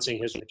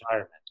announcing his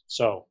retirement.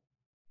 So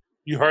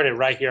you heard it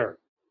right here.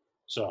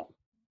 So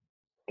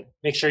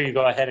make sure you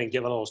go ahead and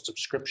give a little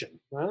subscription.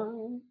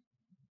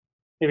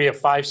 Maybe a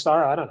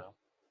 5-star. I don't know.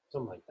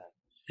 Something like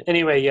that.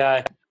 Anyway,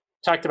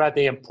 talked about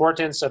the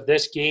importance of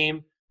this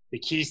game, the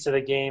keys to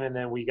the game, and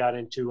then we got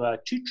into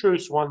 2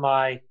 truths, 1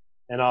 lie,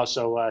 and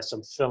also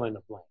some fill in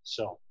the blank.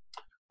 So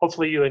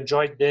hopefully you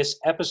enjoyed this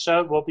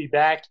episode. We'll be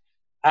back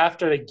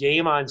after the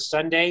game on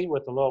Sunday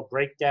with a little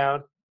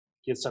breakdown,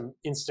 get some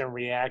instant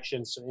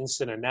reactions, some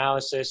instant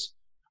analysis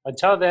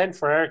Until then,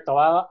 for Eric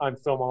Dalala, I'm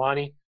Phil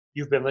Milani.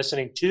 You've been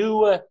listening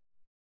to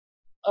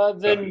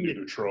The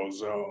Neutral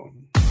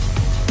Zone.